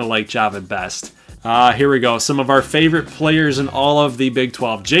more kind of like Jedd Best. Here we go. Some of our favorite players in all of the Big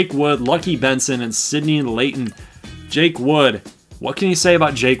 12. Jake Wood, Lucky Benson, and Sidney Layton. Jake Wood. What can you say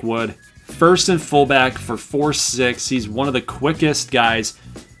about Jake Wood? First and fullback for 4'6". He's one of the quickest guys.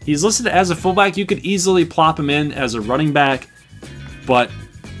 He's listed as a fullback. You could easily plop him in as a running back, but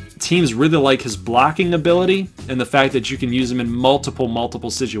teams really like his blocking ability and the fact that you can use him in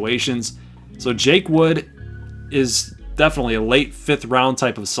multiple situations. So Jake Wood is definitely a late 5th round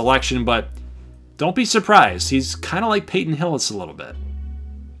type of selection, but don't be surprised. He's kind of like Peyton Hillis a little bit.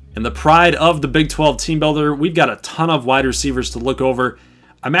 And the pride of the Big 12 Team Builder, we've got a ton of wide receivers to look over.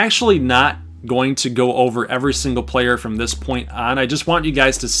 I'm actually not going to go over every single player from this point on. I just want you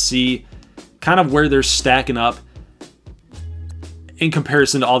guys to see kind of where they're stacking up in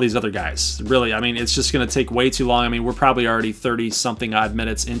comparison to all these other guys. Really, I mean, it's just going to take way too long. I mean, we're probably already 30-something odd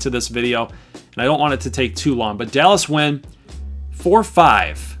minutes into this video, and I don't want it to take too long. But Dallas Wynn,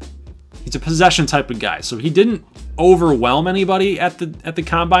 4'5". He's a possession type of guy, so he didn't overwhelm anybody at the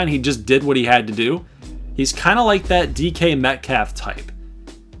combine. He just did what he had to do. He's kind of like that DK Metcalf type.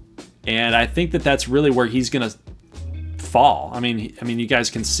 And I think that that's really where he's going to fall. I mean, you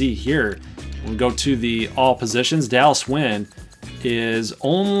guys can see here, we'll go to the all positions. Dallas Wynn is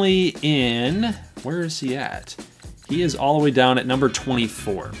only in, where is he at? He is all the way down at number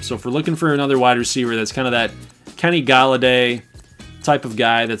 24. So if we're looking for another wide receiver that's kind of that Kenny Galladay type of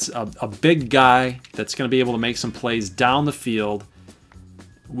guy, that's a big guy that's going to be able to make some plays down the field,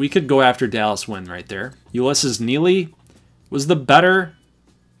 we could go after Dallas Wynn right there. Ulysses Neely was the better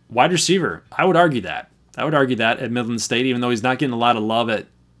wide receiver. I would argue that. At Midland State, even though he's not getting a lot of love at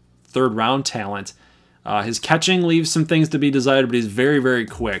 3rd round talent. His catching leaves some things to be desired, but he's very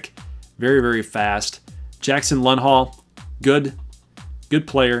quick, very fast. Jackson Lunhall, good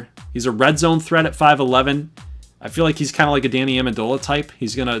player, He's a red zone threat at 5'11". I feel like he's kind of like a Danny Amendola type.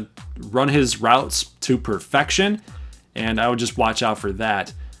 He's going to run his routes to perfection, and I would just watch out for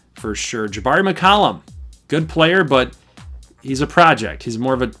that for sure. Jabari McCollum, good player, but he's a project. He's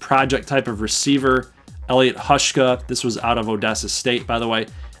more of a project type of receiver. Elliot Hushka, this was out of Odessa State, by the way.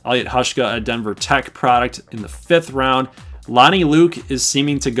 Elliot Hushka, a Denver Tech product in the 5th round. Lonnie Luke is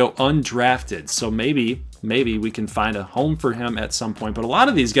seeming to go undrafted, so maybe we can find a home for him at some point. But a lot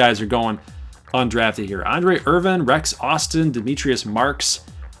of these guys are going undrafted here. Andre Irvin, Rex Austin, Demetrius Marks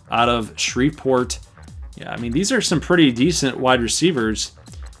out of Shreveport. Yeah, I mean, these are some pretty decent wide receivers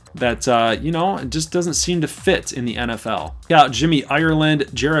that, you know, it just doesn't seem to fit in the NFL. Yeah, Jimmy Ireland,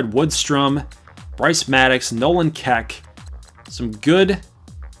 Jared Woodstrom, Bryce Maddox, Nolan Keck. Some good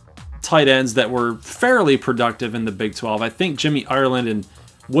tight ends that were fairly productive in the Big 12. I think Jimmy Ireland and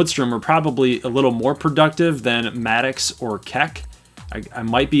Woodstrom were probably a little more productive than Maddox or Keck. I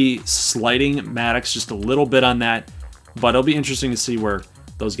might be slighting Maddox just a little bit on that, but it'll be interesting to see where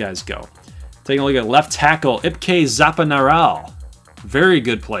those guys go. Taking a look at left tackle, Ipke Zapanaral. Very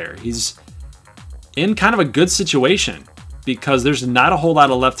good player. He's in kind of a good situation because there's not a whole lot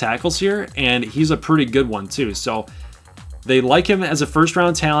of left tackles here, and he's a pretty good one too. So they like him as a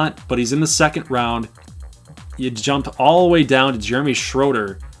first-round talent, but he's in the 2nd round. You jumped all the way down to Jeremy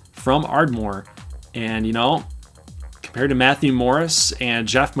Schroeder from Ardmore, and, you know, compared to Matthew Morris and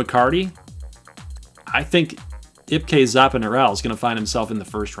Jeff McCarty, I think Ipke Zapanaral is going to find himself in the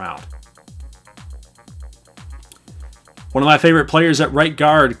 1st round. One of my favorite players at right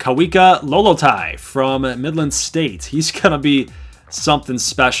guard, Kawika Lolotai from Midland State. He's going to be something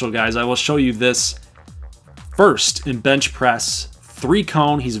special, guys. I will show you this first in bench press.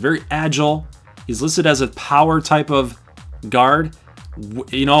 3-cone. He's very agile. He's listed as a power type of guard.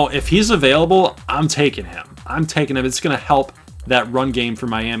 You know, if he's available, I'm taking him. I'm taking him. It's going to help that run game for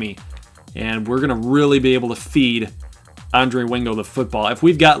Miami. And we're going to really be able to feed Andre Wingo the football. If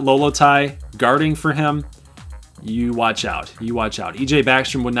we've got Lolotai guarding for him, you watch out. You watch out. EJ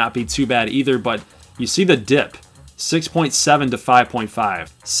Backstrom would not be too bad either, but you see the dip. 6.7 to 5.5.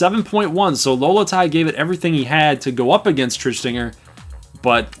 7.1, so Lolotai gave it everything he had to go up against Tristinger,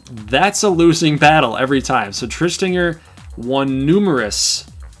 but that's a losing battle every time. So Tristinger won numerous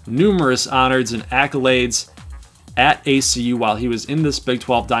honors and accolades at ACU while he was in this Big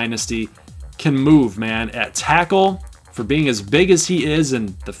 12 dynasty. Can move, man. At tackle, for being as big as he is and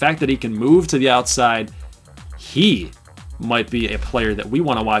the fact that he can move to the outside, he might be a player that we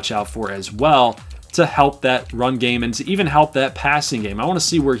want to watch out for as well to help that run game and to even help that passing game. I want to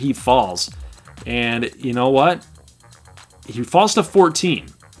see where he falls. And you know what? He falls to 14.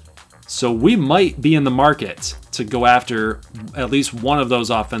 So we might be in the market to go after at least one of those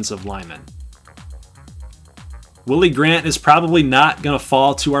offensive linemen. Willie Grant is probably not going to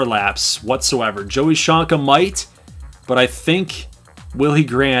fall to our laps whatsoever. Joey Shonka might, but I think Willie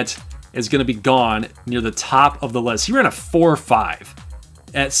Grant is going to be gone near the top of the list. He ran a 4.5.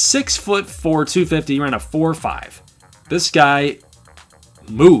 At 6'4", 250, he ran a 4.5. This guy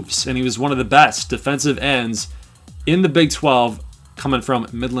moves, and he was one of the best defensive ends in the Big 12 coming from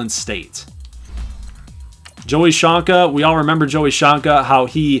Midland State. Joey Shonka, we all remember Joey Shonka, how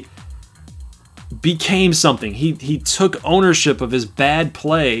he became something. He took ownership of his bad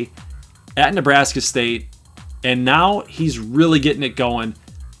play at Nebraska State, and now he's really getting it going.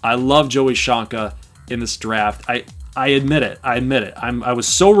 I love Joey Shonka in this draft. I admit it. I was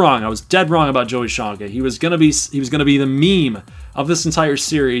so wrong. I was dead wrong about Joey Shonka. He was gonna be the meme of this entire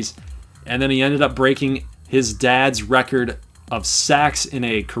series, and then he ended up breaking his dad's record of sacks in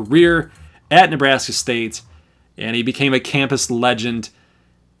a career at Nebraska State, and he became a campus legend.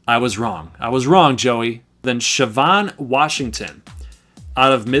 I was wrong. I was wrong, Joey. Then Siobhan Washington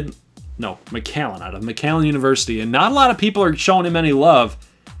out of McAllen, out of McAllen University, and not a lot of people are showing him any love,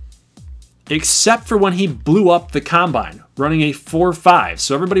 except for when he blew up the combine, running a 4.5.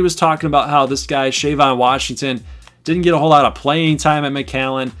 So everybody was talking about how this guy, Siobhan Washington, didn't get a whole lot of playing time at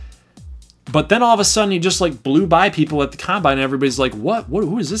McAllen. But then all of a sudden he just like blew by people at the combine, and everybody's like, what?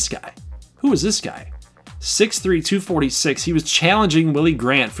 Who is this guy? Who is this guy? 6'3", 246. He was challenging Willie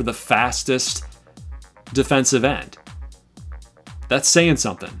Grant for the fastest defensive end. That's saying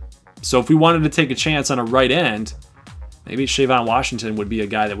something. So if we wanted to take a chance on a right end, maybe Siobhan Washington would be a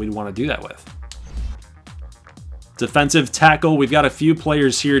guy that we'd want to do that with. Defensive tackle, we've got a few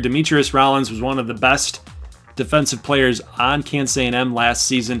players here. Demetrius Rollins was one of the best defensive players on Kansas A&M last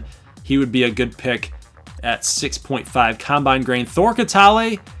season. He would be a good pick at 6.5 combine grain. Thor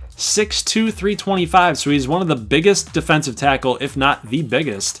Katale, 6'2", 325. So he's one of the biggest defensive tackle, if not the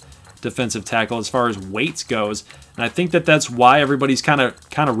biggest, defensive tackle as far as weight goes. And I think that that's why everybody's kind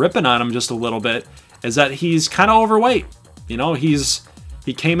of ripping on him just a little bit, is that he's kind of overweight. You know, he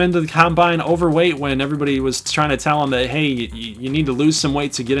came into the combine overweight when everybody was trying to tell him that, hey, you need to lose some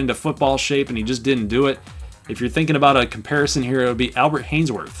weight to get into football shape, and he just didn't do it. If you're thinking about a comparison here, it would be Albert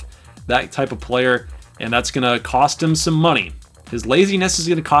Hainsworth, that type of player, and that's going to cost him some money. His laziness is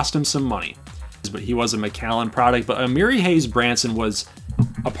going to cost him some money. But he was a McAllen product. But Amiri Hayes Branson was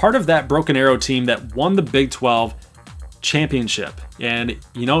a part of that Broken Arrow team that won the Big 12 championship. And,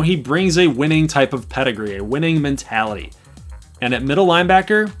 you know, he brings a winning type of pedigree, a winning mentality. And at middle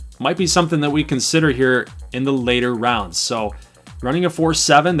linebacker, might be something that we consider here in the later rounds. So running a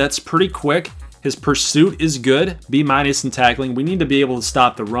 4.7, that's pretty quick. His pursuit is good, B- in tackling. We need to be able to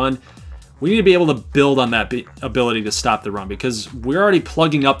stop the run. We need to be able to build on that ability to stop the run, because we're already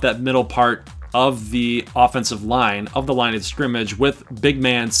plugging up that middle part of the offensive line, of the line of scrimmage, with big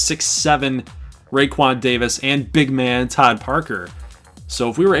man 6'7" Raekwon Davis and big man Todd Parker. So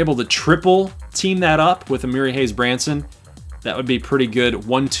if we were able to triple team that up with Amiri Hayes Branson, that would be pretty good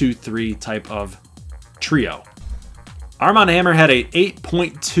 1-2-3 type of trio. Armand Hammer had a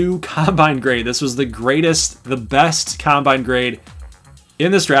 8.2 combine grade. This was the greatest, the best combine grade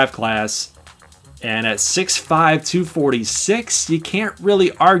in this draft class. And at 6'5", 246, you can't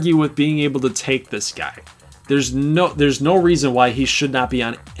really argue with being able to take this guy. There's no reason why he should not be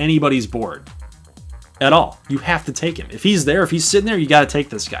on anybody's board at all. You have to take him. If he's there, if he's sitting there, you got to take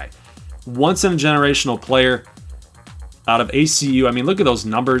this guy. Once in a generational player out of ACU. I mean, look at those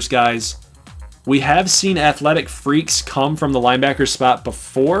numbers, guys. We have seen athletic freaks come from the linebacker spot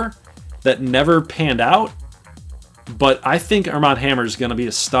before that never panned out. But I think Armand Hammer is going to be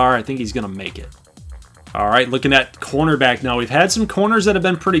a star. I think he's going to make it. All right, looking at cornerback now. We've had some corners that have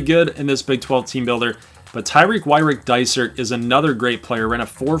been pretty good in this Big 12 team builder, but Tyreek Wyrick Dysert is another great player. Ran a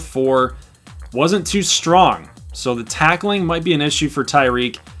 4.4, wasn't too strong. So the tackling might be an issue for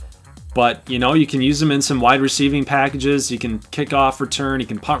Tyreek, but you know, you can use him in some wide receiving packages. You can kick off return, you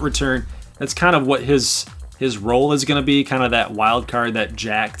can punt return. That's kind of what his role is going to be, kind of that wild card, that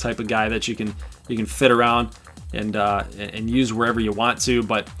jack type of guy that you can fit around and use wherever you want to.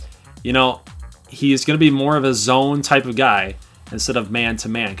 But you know, he's going to be more of a zone type of guy instead of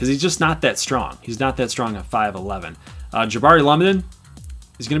man-to-man, because he's just not that strong. He's not that strong at 5'11". Jabari London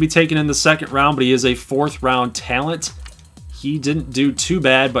is going to be taken in the second round, but he is a fourth-round talent. He didn't do too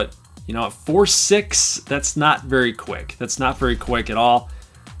bad, but you know, at 4'6", that's not very quick. That's not very quick at all.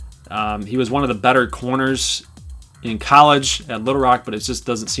 He was one of the better corners in college at Little Rock, but it just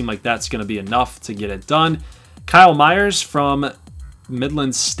doesn't seem like that's going to be enough to get it done. Kyle Myers from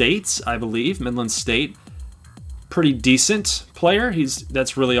Midland State, I believe. Midland State, pretty decent player.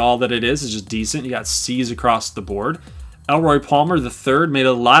 That's really all that it is just decent. You got C's across the board. Elroy Palmer III made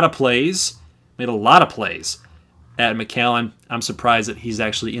a lot of plays. At McAllen. I'm surprised that he's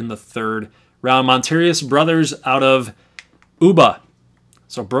actually in the third round. Montarius Brothers out of Uba.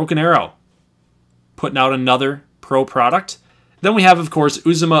 So Broken Arrow putting out another pro product. Then we have, of course,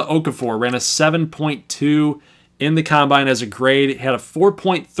 Uzoma Okafor. Ran a 7.2 in the combine as a grade. He had a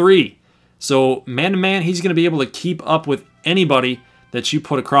 4.3. So man-to-man, he's going to be able to keep up with anybody that you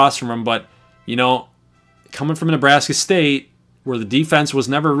put across from him. But, you know, coming from Nebraska State, where the defense was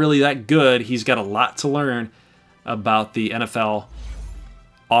never really that good, he's got a lot to learn about the NFL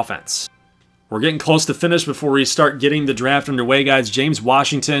offense. We're getting close to finish before we start getting the draft underway, guys. James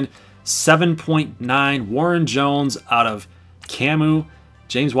Washington, 7.9. Warren Jones out of Camu.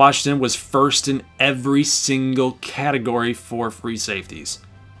 James Washington was first in every single category for free safeties.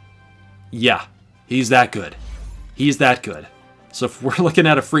 Yeah, he's that good. He's that good. So if we're looking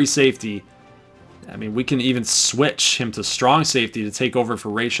at a free safety, I mean, we can even switch him to strong safety to take over for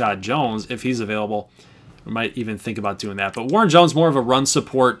Rashad Jones if he's available. We might even think about doing that. But Warren Jones, more of a run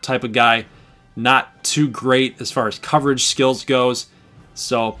support type of guy. Not too great as far as coverage skills goes.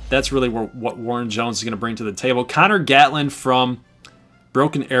 So that's really what Warren Jones is going to bring to the table. Connor Gatlin from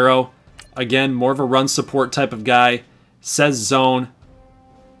Broken Arrow. Again, more of a run support type of guy. Says zone.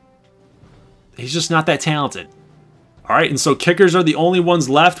 He's just not that talented. All right, and so kickers are the only ones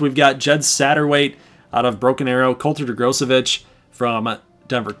left. We've got Jed Satterwhite out of Broken Arrow. Coulter DeGrosevich from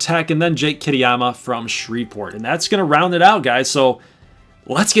Denver Tech. And then Jake Kitayama from Shreveport. And that's going to round it out, guys. So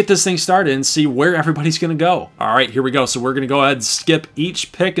let's get this thing started and see where everybody's going to go. All right, here we go. So we're going to go ahead and skip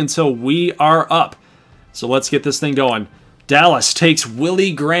each pick until we are up. So let's get this thing going. Dallas takes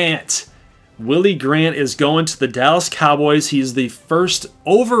Willie Grant. Willie Grant is going to the Dallas Cowboys. He's the first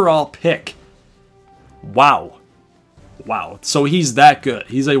overall pick. Wow. Wow. So he's that good.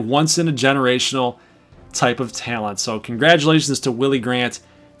 He's a once-in-a-generational type of talent. So congratulations to Willie Grant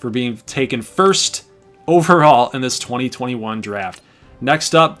for being taken first overall in this 2021 draft.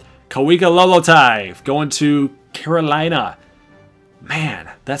 Next up, Kawika Lolotai going to Carolina. Man,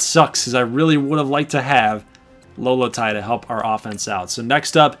 that sucks because I really would have liked to have Lolotai to help our offense out. So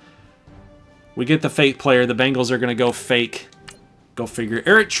next up, we get the fake player. The Bengals are going to go fake. Go figure.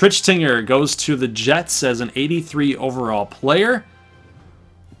 Eric Trichtinger goes to the Jets as an 83 overall player.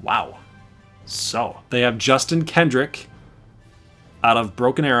 Wow. So they have Justin Kendrick out of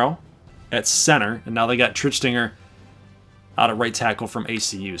Broken Arrow at center, and now they got Trichtinger out at right tackle from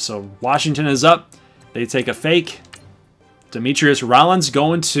ACU. So Washington is up. They take a fake. Demetrius Rollins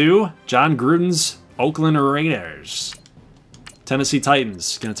going to John Gruden's Oakland Raiders. Tennessee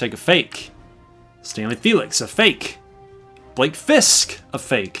Titans going to take a fake. Stanley Felix, a fake. Blake Fisk, a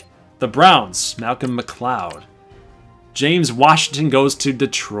fake. The Browns, Malcolm McLeod. James Washington goes to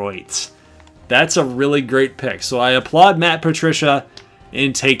Detroit. That's a really great pick. So I applaud Matt Patricia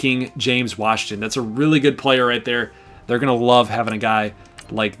in taking James Washington. That's a really good player right there. They're going to love having a guy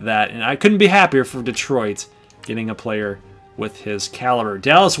like that. And I couldn't be happier for Detroit getting a player with his caliber.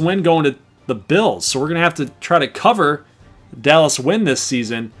 Dallas Wynn going to the Bills. So we're going to have to try to cover Dallas Wynn this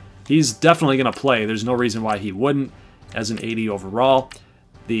season. He's definitely going to play. There's no reason why he wouldn't as an 80 overall.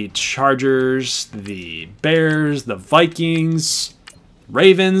 The Chargers, the Bears, the Vikings,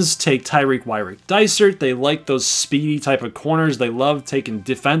 Ravens take Tyreek Wyrick Dysert. They like those speedy type of corners. They love taking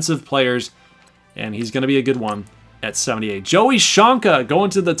defensive players, and he's going to be a good one at 78. Joey Shonka going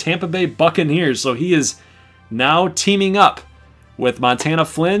to the Tampa Bay Buccaneers. So he is now teaming up with Montana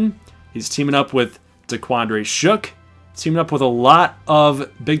Flynn. He's teaming up with DeQuandre Shook. Teaming up with a lot of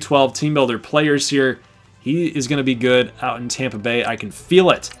Big 12 team builder players here. He is going to be good out in Tampa Bay. I can feel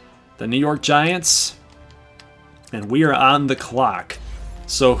it. The New York Giants. And we are on the clock.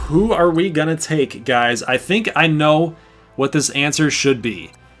 So who are we going to take, guys? I think I know what this answer should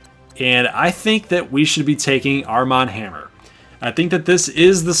be. And I think that we should be taking Armand Hammer. I think that this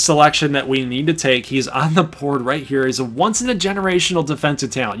is the selection that we need to take. He's on the board right here. He's a once-in-a-generational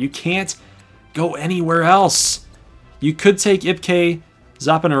defensive talent. You can't go anywhere else. You could take Ipke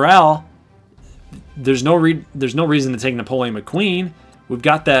Zapanarel. There's no reason to take Napoleon McQueen. We've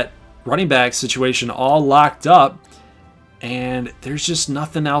got that running back situation all locked up. And there's just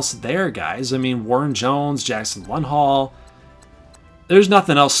nothing else there, guys. I mean, Warren Jones, Jackson Lunhall. There's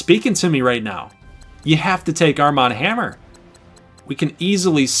nothing else speaking to me right now. You have to take Armand Hammer. We can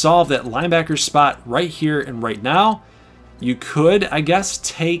easily solve that linebacker spot right here and right now. You could, I guess,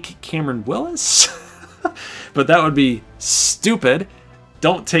 take Cameron Willis. But that would be stupid.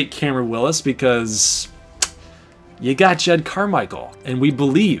 Don't take Cameron Willis because you got Jedd Carmichael. And we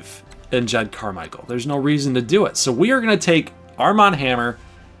believe in Jedd Carmichael. There's no reason to do it. So we are going to take Armand Hammer.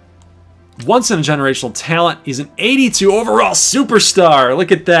 Once-in-a-generational talent. He's an 82 overall superstar.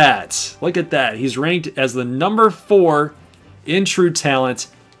 Look at that. Look at that. He's ranked as the number 4 in true talent.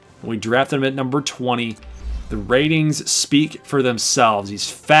 We drafted him at number 20. The ratings speak for themselves.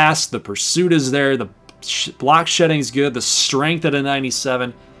 He's fast. The pursuit is there. The block shedding is good. The strength at a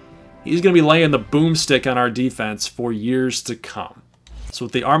 97. He's going to be laying the boomstick on our defense for years to come. So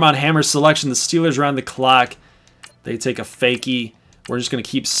with the Armand Hammer selection, the Steelers are on the clock. They take a fakie. We're just going to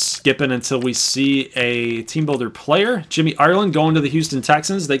keep skipping until we see a team builder player. Jimmy Ireland going to the Houston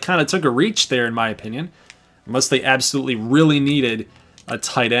Texans. They kind of took a reach there, in my opinion. Unless they absolutely really needed a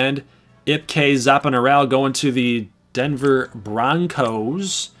tight end. Ipke Zapanarel going to the Denver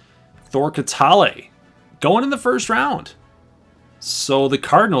Broncos. Thor Katale going in the first round. So the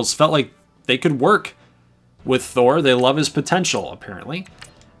Cardinals felt like they could work with Thor. They love his potential, apparently.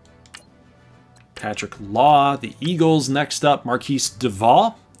 Patrick Law, the Eagles next up. Marquise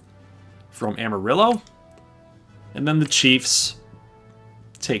Duvall from Amarillo. And then the Chiefs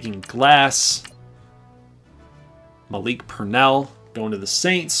taking Glass. Malik Purnell going to the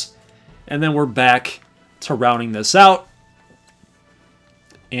Saints. And then we're back to rounding this out.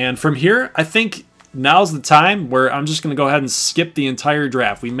 And from here, I think now's the time where I'm just going to go ahead and skip the entire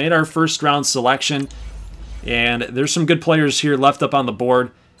draft. We made our first round selection. And there's some good players here left up on the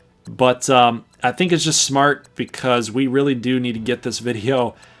board. But I think it's just smart because we really do need to get this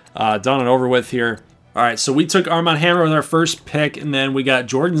video done and over with here. All right, so we took Armand Hammer with our first pick, and then we got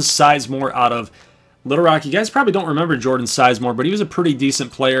Jordan Sizemore out of Little Rock. You guys probably don't remember Jordan Sizemore, but he was a pretty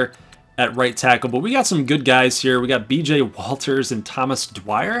decent player at right tackle. But we got some good guys here. We got B.J. Walters and Thomas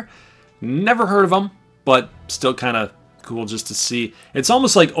Dwyer. Never heard of them, but still kind of cool just to see. It's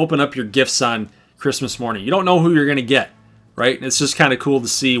almost like open up your gifts on Christmas morning. You don't know who you're going to get, right? And it's just kind of cool to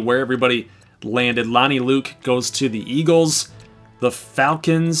see where everybody landed. Lonnie Luke goes to the Eagles. The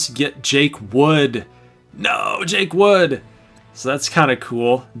Falcons get Jake Wood. No, Jake Wood. So that's kind of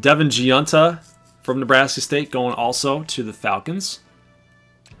cool. Devin Giunta from Nebraska State going also to the Falcons.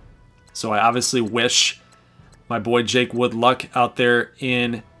 So I obviously wish my boy Jake Wood luck out there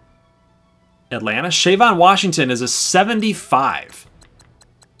in Atlanta. Shavon Washington is a 75.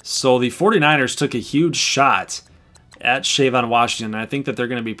 So the 49ers took a huge shot at Shavon Washington. I think that they're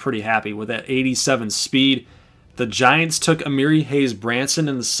going to be pretty happy with that 87 speed. The Giants took Amiri Hayes-Branson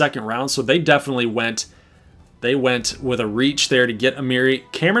in the second round, so they definitely went with a reach there to get Amiri.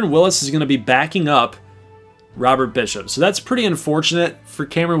 Cameron Willis is going to be backing up Robert Bishop. So that's pretty unfortunate for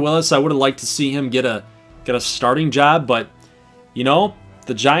Cameron Willis. I would have liked to see him get a starting job, but you know,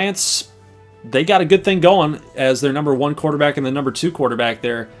 the Giants, they got a good thing going as their number 1 quarterback and the number 2 quarterback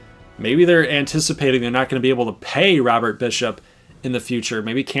there. Maybe they're anticipating they're not going to be able to pay Robert Bishop in the future.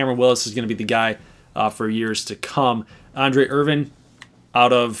 Maybe Cameron Willis is going to be the guy for years to come. Andre Irvin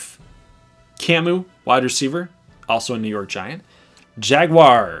out of Camu, wide receiver, also a New York Giant.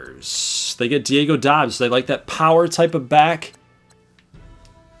 Jaguars, they get Diego Dobbs. They like that power type of back.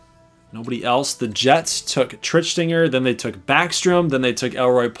 Nobody else. The Jets took Trichtinger, then they took Backstrom, then they took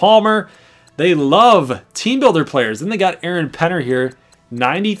Elroy Palmer. They love team builder players. Then they got Aaron Penner here,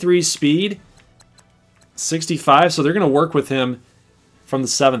 93 speed, 65. So they're going to work with him from the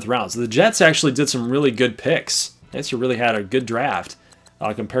 7th round. So the Jets actually did some really good picks. They actually really had a good draft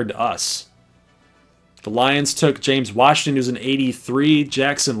compared to us. The Lions took James Washington, who's an 83,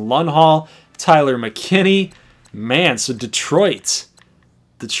 Jackson Lunhall, Tyler McKinney. Man, so Detroit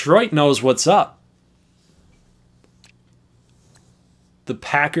knows what's up. The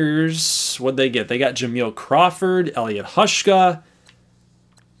Packers, what'd they get? They got Jameel Crawford, Elliot Hushka.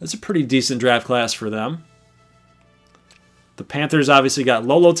 That's a pretty decent draft class for them. The Panthers obviously got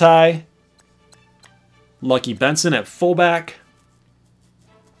Lolotai, Lucky Benson at fullback.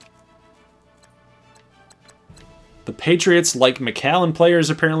 The Patriots like McAllen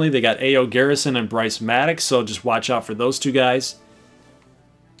players, apparently. They got A.O. Garrison and Bryce Maddox, so just watch out for those two guys.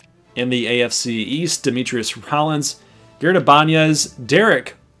 In the AFC East, Demetrius Rollins, Garrett Ibanez,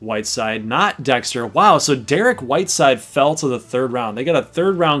 Derek Whiteside, not Dexter. Wow, so Derek Whiteside fell to the 3rd round. They got a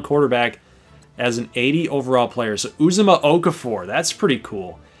 3rd round quarterback as an 80 overall player. So Uzomah Okafor, that's pretty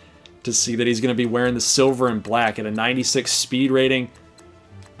cool to see that he's going to be wearing the silver and black at a 96 speed rating.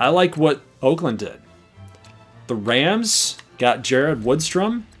 I like what Oakland did. The Rams got Jared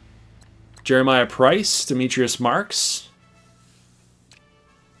Woodstrom, Jeremiah Price, Demetrius Marks.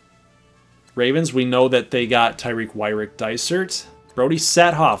 Ravens, we know that they got Tyreek Wyrick Dysert. Brody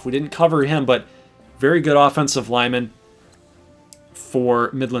Sathoff, we didn't cover him, but very good offensive lineman for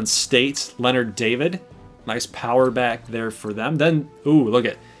Midland State. Leonard David, nice power back there for them. Then, ooh, look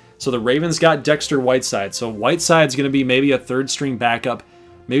at. So the Ravens got Dexter Whiteside. So Whiteside's going to be maybe a 3rd string backup,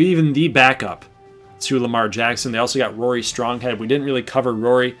 maybe even the backup to Lamar Jackson. They also got Rory Stronghead. We didn't really cover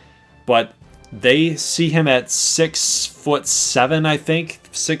Rory, but they see him at 6'7", I think.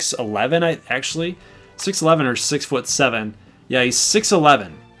 6'11", actually. 6'11" or 6'7". Yeah, he's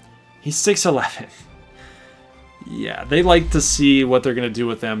 6'11". He's 6'11". Yeah, they like to see what they're going to do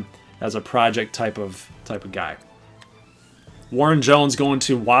with him as a project type of guy. Warren Jones going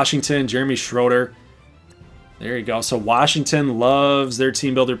to Washington. Jeremy Schroeder. There you go. So Washington loves their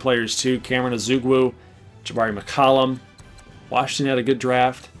team builder players too. Cameron Azugwu, Jabari McCollum. Washington had a good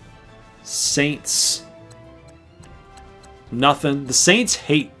draft. Saints, nothing. The Saints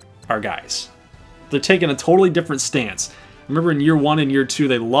hate our guys. They're taking a totally different stance. Remember in year 1 and year 2,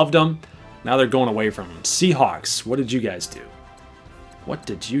 they loved them. Now they're going away from them. Seahawks, what did you guys do? What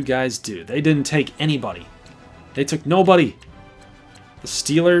did you guys do? They didn't take anybody. They took nobody. The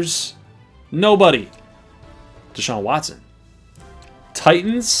Steelers, nobody. Deshaun Watson.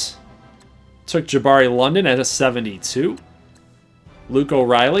 Titans took Jabari London at a 72. Luke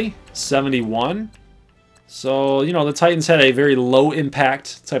O'Reilly, 71. So, you know, the Titans had a very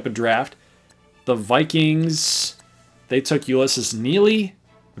low-impact type of draft. The Vikings, they took Ulysses Neely,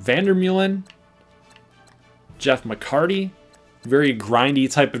 Vandermeulen, Jeff McCarty. Very grindy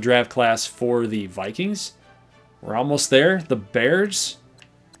type of draft class for the Vikings. We're almost there. The Bears,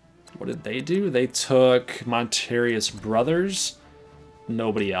 what did they do? They took Montarius Brothers.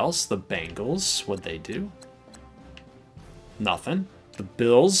 Nobody else. The Bengals, what'd they do? Nothing. The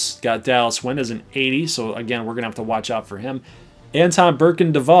Bills got Dallas Wynn as an 80, so again, we're going to have to watch out for him. Anton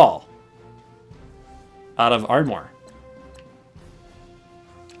Birkin Duvall out of Ardmore.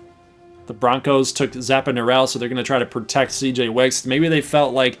 The Broncos took Zappa Norell, so they're going to try to protect CJ Wicks. Maybe they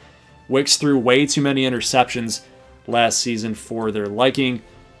felt like Wicks threw way too many interceptions last season for their liking.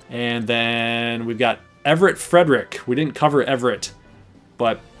 And then we've got Everett Frederick. We didn't cover Everett,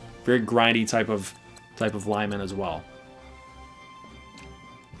 but very grindy type of lineman as well.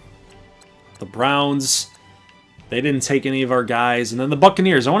 The Browns, they didn't take any of our guys. And then the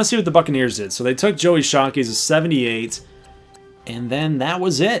Buccaneers, I want to see what the Buccaneers did. So they took Joey Shockey's a 78, and then that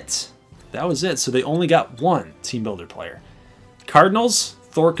was it. That was it. So they only got one team builder player. Cardinals,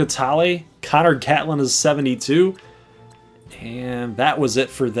 Thor Catale, Connor Gatlin is 72. And that was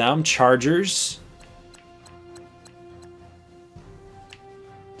it for them. Chargers,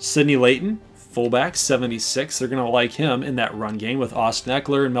 Sidney Layton, fullback, 76. They're going to like him in that run game with Austin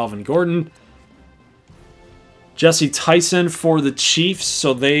Eckler and Melvin Gordon. Jesse Tyson for the Chiefs,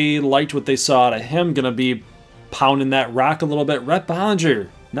 so they liked what they saw out of him. Going to be pounding that rock a little bit. Rhett Bollinger,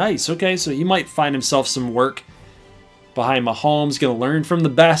 nice. Okay, so he might find himself some work behind Mahomes. Going to learn from the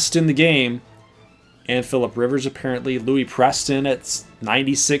best in the game. And Phillip Rivers, apparently. Louis Preston at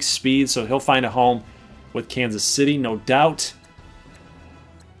 96 speed, so he'll find a home with Kansas City, no doubt.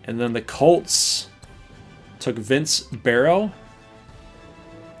 And then the Colts took Vince Barrow,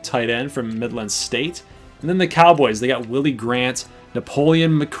 tight end from Midland State. And then the Cowboys, they got Willie Grant,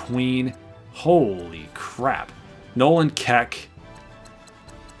 Napoleon McQueen. Holy crap. Nolan Keck.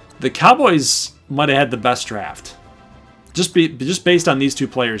 The Cowboys might have had the best draft. Just based on these two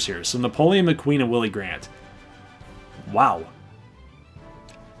players here. So Napoleon McQueen and Willie Grant. Wow.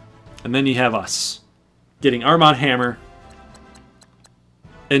 And then you have us getting Armand Hammer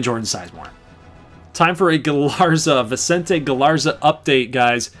and Jordan Sizemore. Time for a Vicente Galarza update,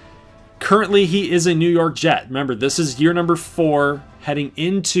 guys. Currently, he is a New York Jet. Remember, this is year number 4, heading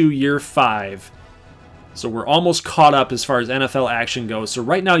into year 5. So we're almost caught up as far as NFL action goes. So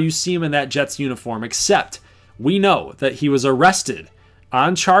right now, you see him in that Jets uniform, except we know that he was arrested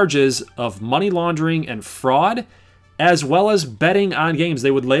on charges of money laundering and fraud, as well as betting on games.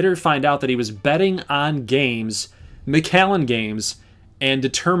 They would later find out that he was betting on games, McAllen games, and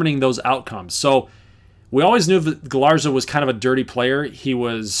determining those outcomes. So we always knew that Galarza was kind of a dirty player. He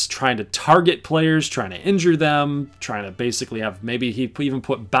was trying to target players, trying to injure them, trying to basically have, maybe he even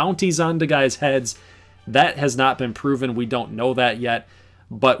put bounties onto guys' heads. That has not been proven. We don't know that yet.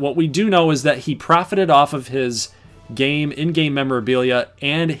 But what we do know is that he profited off of his in-game memorabilia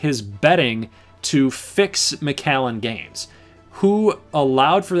and his betting to fix McAllen games. Who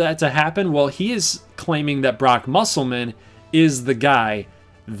allowed for that to happen? Well, he is claiming that Brock Musselman is the guy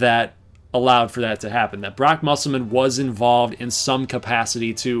that allowed for that to happen. That Brock Musselman was involved in some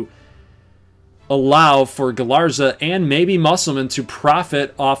capacity to allow for Galarza and maybe Musselman to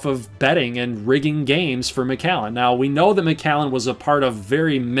profit off of betting and rigging games for McAllen. Now, we know that McAllen was a part of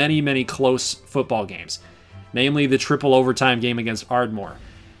many close football games, namely the triple overtime game against Ardmore,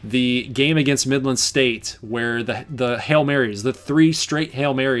 the game against Midland State where the Hail Marys, the 3 straight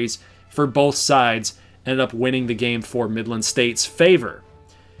Hail Marys for both sides, ended up winning the game for Midland State's favor.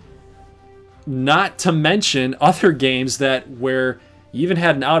 Not to mention other games where you even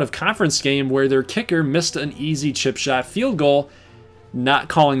had an out-of-conference game where their kicker missed an easy chip shot field goal, not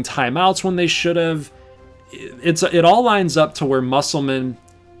calling timeouts when they should have. It all lines up to where Musselman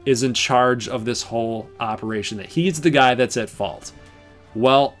is in charge of this whole operation, that he's the guy that's at fault.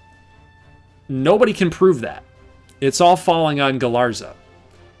 Well, nobody can prove that. It's all falling on Galarza.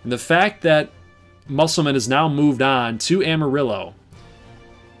 And the fact that Musselman has now moved on to Amarillo,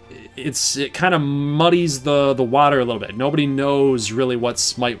 it kind of muddies the water a little bit. Nobody knows really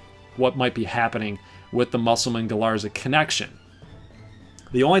what might be happening with the Musselman-Galarza connection.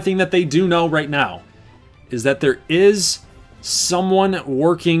 The only thing that they do know right now is that there is someone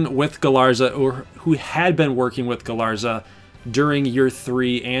working with Galarza, or who had been working with Galarza during year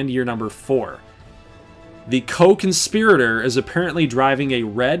 3 and year number 4. The co-conspirator is apparently driving a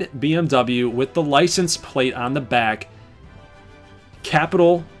red BMW with the license plate on the back,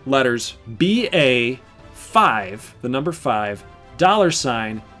 capital letters BA5, the number 5,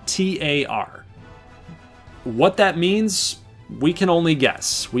 $TAR. What that means, we can only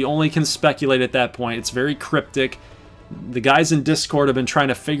guess. We only can speculate at that point. It's very cryptic. The guys in Discord have been trying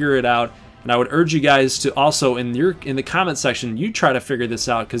to figure it out, and I would urge you guys to also, in the comment section, you try to figure this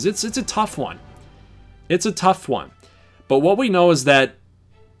out, because it's a tough one. It's a tough one. But what we know is that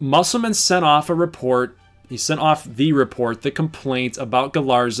Musselman sent off a report. He sent off the report, the complaint about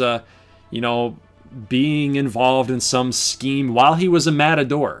Galarza, being involved in some scheme while he was a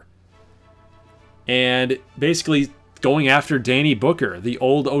Matador. And basically going after Danny Booker, the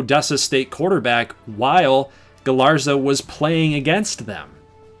old Odessa State quarterback, while Galarza was playing against them.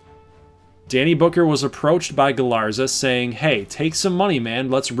 Danny Booker was approached by Galarza saying, hey, take some money, man.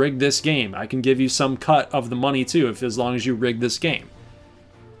 Let's rig this game. I can give you some cut of the money too, as long as you rig this game.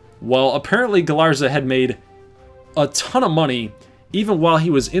 Well, apparently Galarza had made a ton of money even while he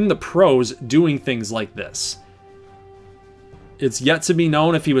was in the pros doing things like this. It's yet to be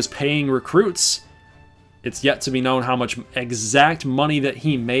known if he was paying recruits. It's yet to be known how much exact money that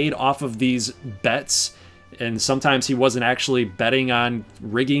he made off of these bets. And sometimes he wasn't actually betting on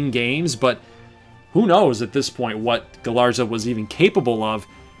rigging games, but who knows at this point what Galarza was even capable of.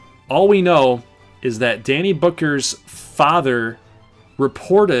 All we know is that Danny Booker's father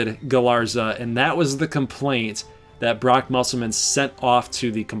reported Galarza, and that was the complaint that Brock Musselman sent off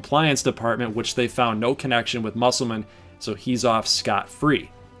to the compliance department, which they found no connection with Musselman, so he's off scot-free.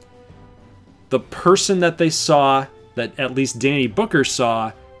 The person that they saw, that at least Danny Booker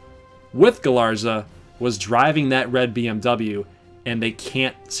saw, with Galarza was driving that red BMW, and they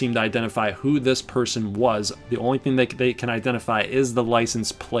can't seem to identify who this person was. The only thing they can identify is the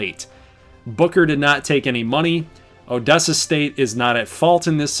license plate. Booker did not take any money. Odessa State is not at fault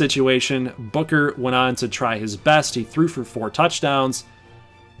in this situation. Booker went on to try his best. He threw for 4 touchdowns.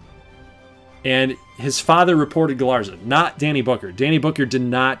 And his father reported Galarza, not Danny Booker. Danny Booker did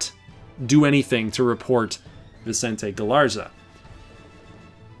not do anything to report Vicente Galarza.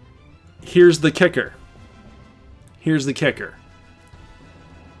 Here's the kicker. Here's the kicker.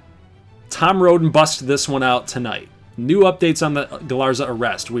 Tom Roden busted this one out tonight. New updates on the Galarza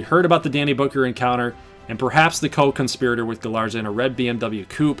arrest. We heard about the Danny Booker encounter and perhaps the co-conspirator with Galarza in a red BMW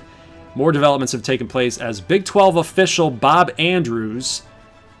coupe. More developments have taken place as Big 12 official Bob Andrews,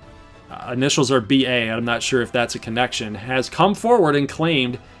 initials are BA, I'm not sure if that's a connection, has come forward and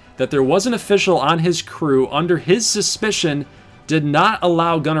claimed that there was an official on his crew under his suspicion did not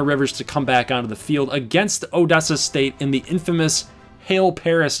allow Gunnar Rivers to come back onto the field against Odessa State in the infamous Hail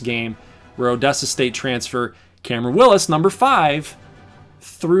Paris game where Odessa State transfer Cameron Willis, number 5,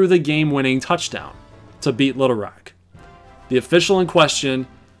 threw the game-winning touchdown to beat Little Rock. The official in question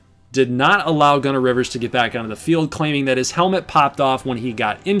did not allow Gunnar Rivers to get back onto the field, claiming that his helmet popped off when he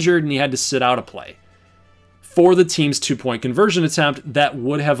got injured and he had to sit out a play. For the team's 2-point conversion attempt, that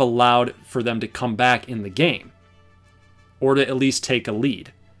would have allowed for them to come back in the game, or to at least take a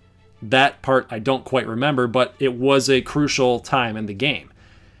lead. That part I don't quite remember, but it was a crucial time in the game.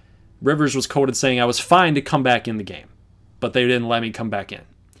 Rivers was quoted saying, "I was fine to come back in the game, but they didn't let me come back in."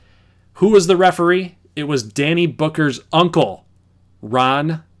 Who was the referee? It was Danny Booker's uncle,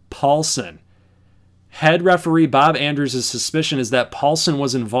 Ron Paulson. Head referee Bob Andrews' suspicion is that Paulson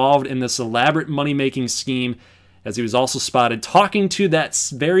was involved in this elaborate money-making scheme, as he was also spotted talking to that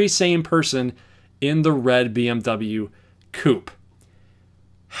very same person in the red BMW coupe.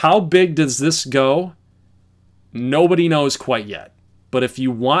 How big does this go? Nobody knows quite yet. But if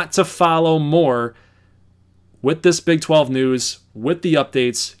you want to follow more with this Big 12 news, with the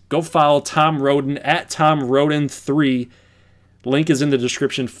updates, go follow Tom Roden at TomRoden3. Link is in the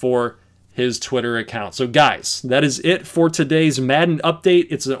description for his Twitter account. So guys, that is it for today's Madden update.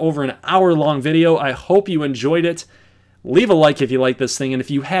 It's over an hour-long video. I hope you enjoyed it. Leave a like if you like this thing, and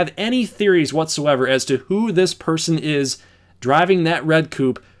if you have any theories whatsoever as to who this person is driving that red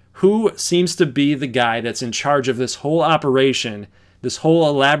coupe, who seems to be the guy that's in charge of this whole operation, this whole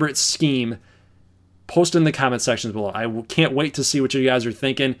elaborate scheme, post in the comment sections below. I can't wait to see what you guys are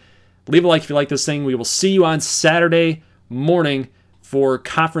thinking. Leave a like if you like this thing. We will see you on Saturday morning for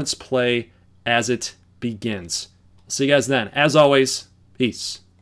conference play as it begins. See you guys then. As always, peace.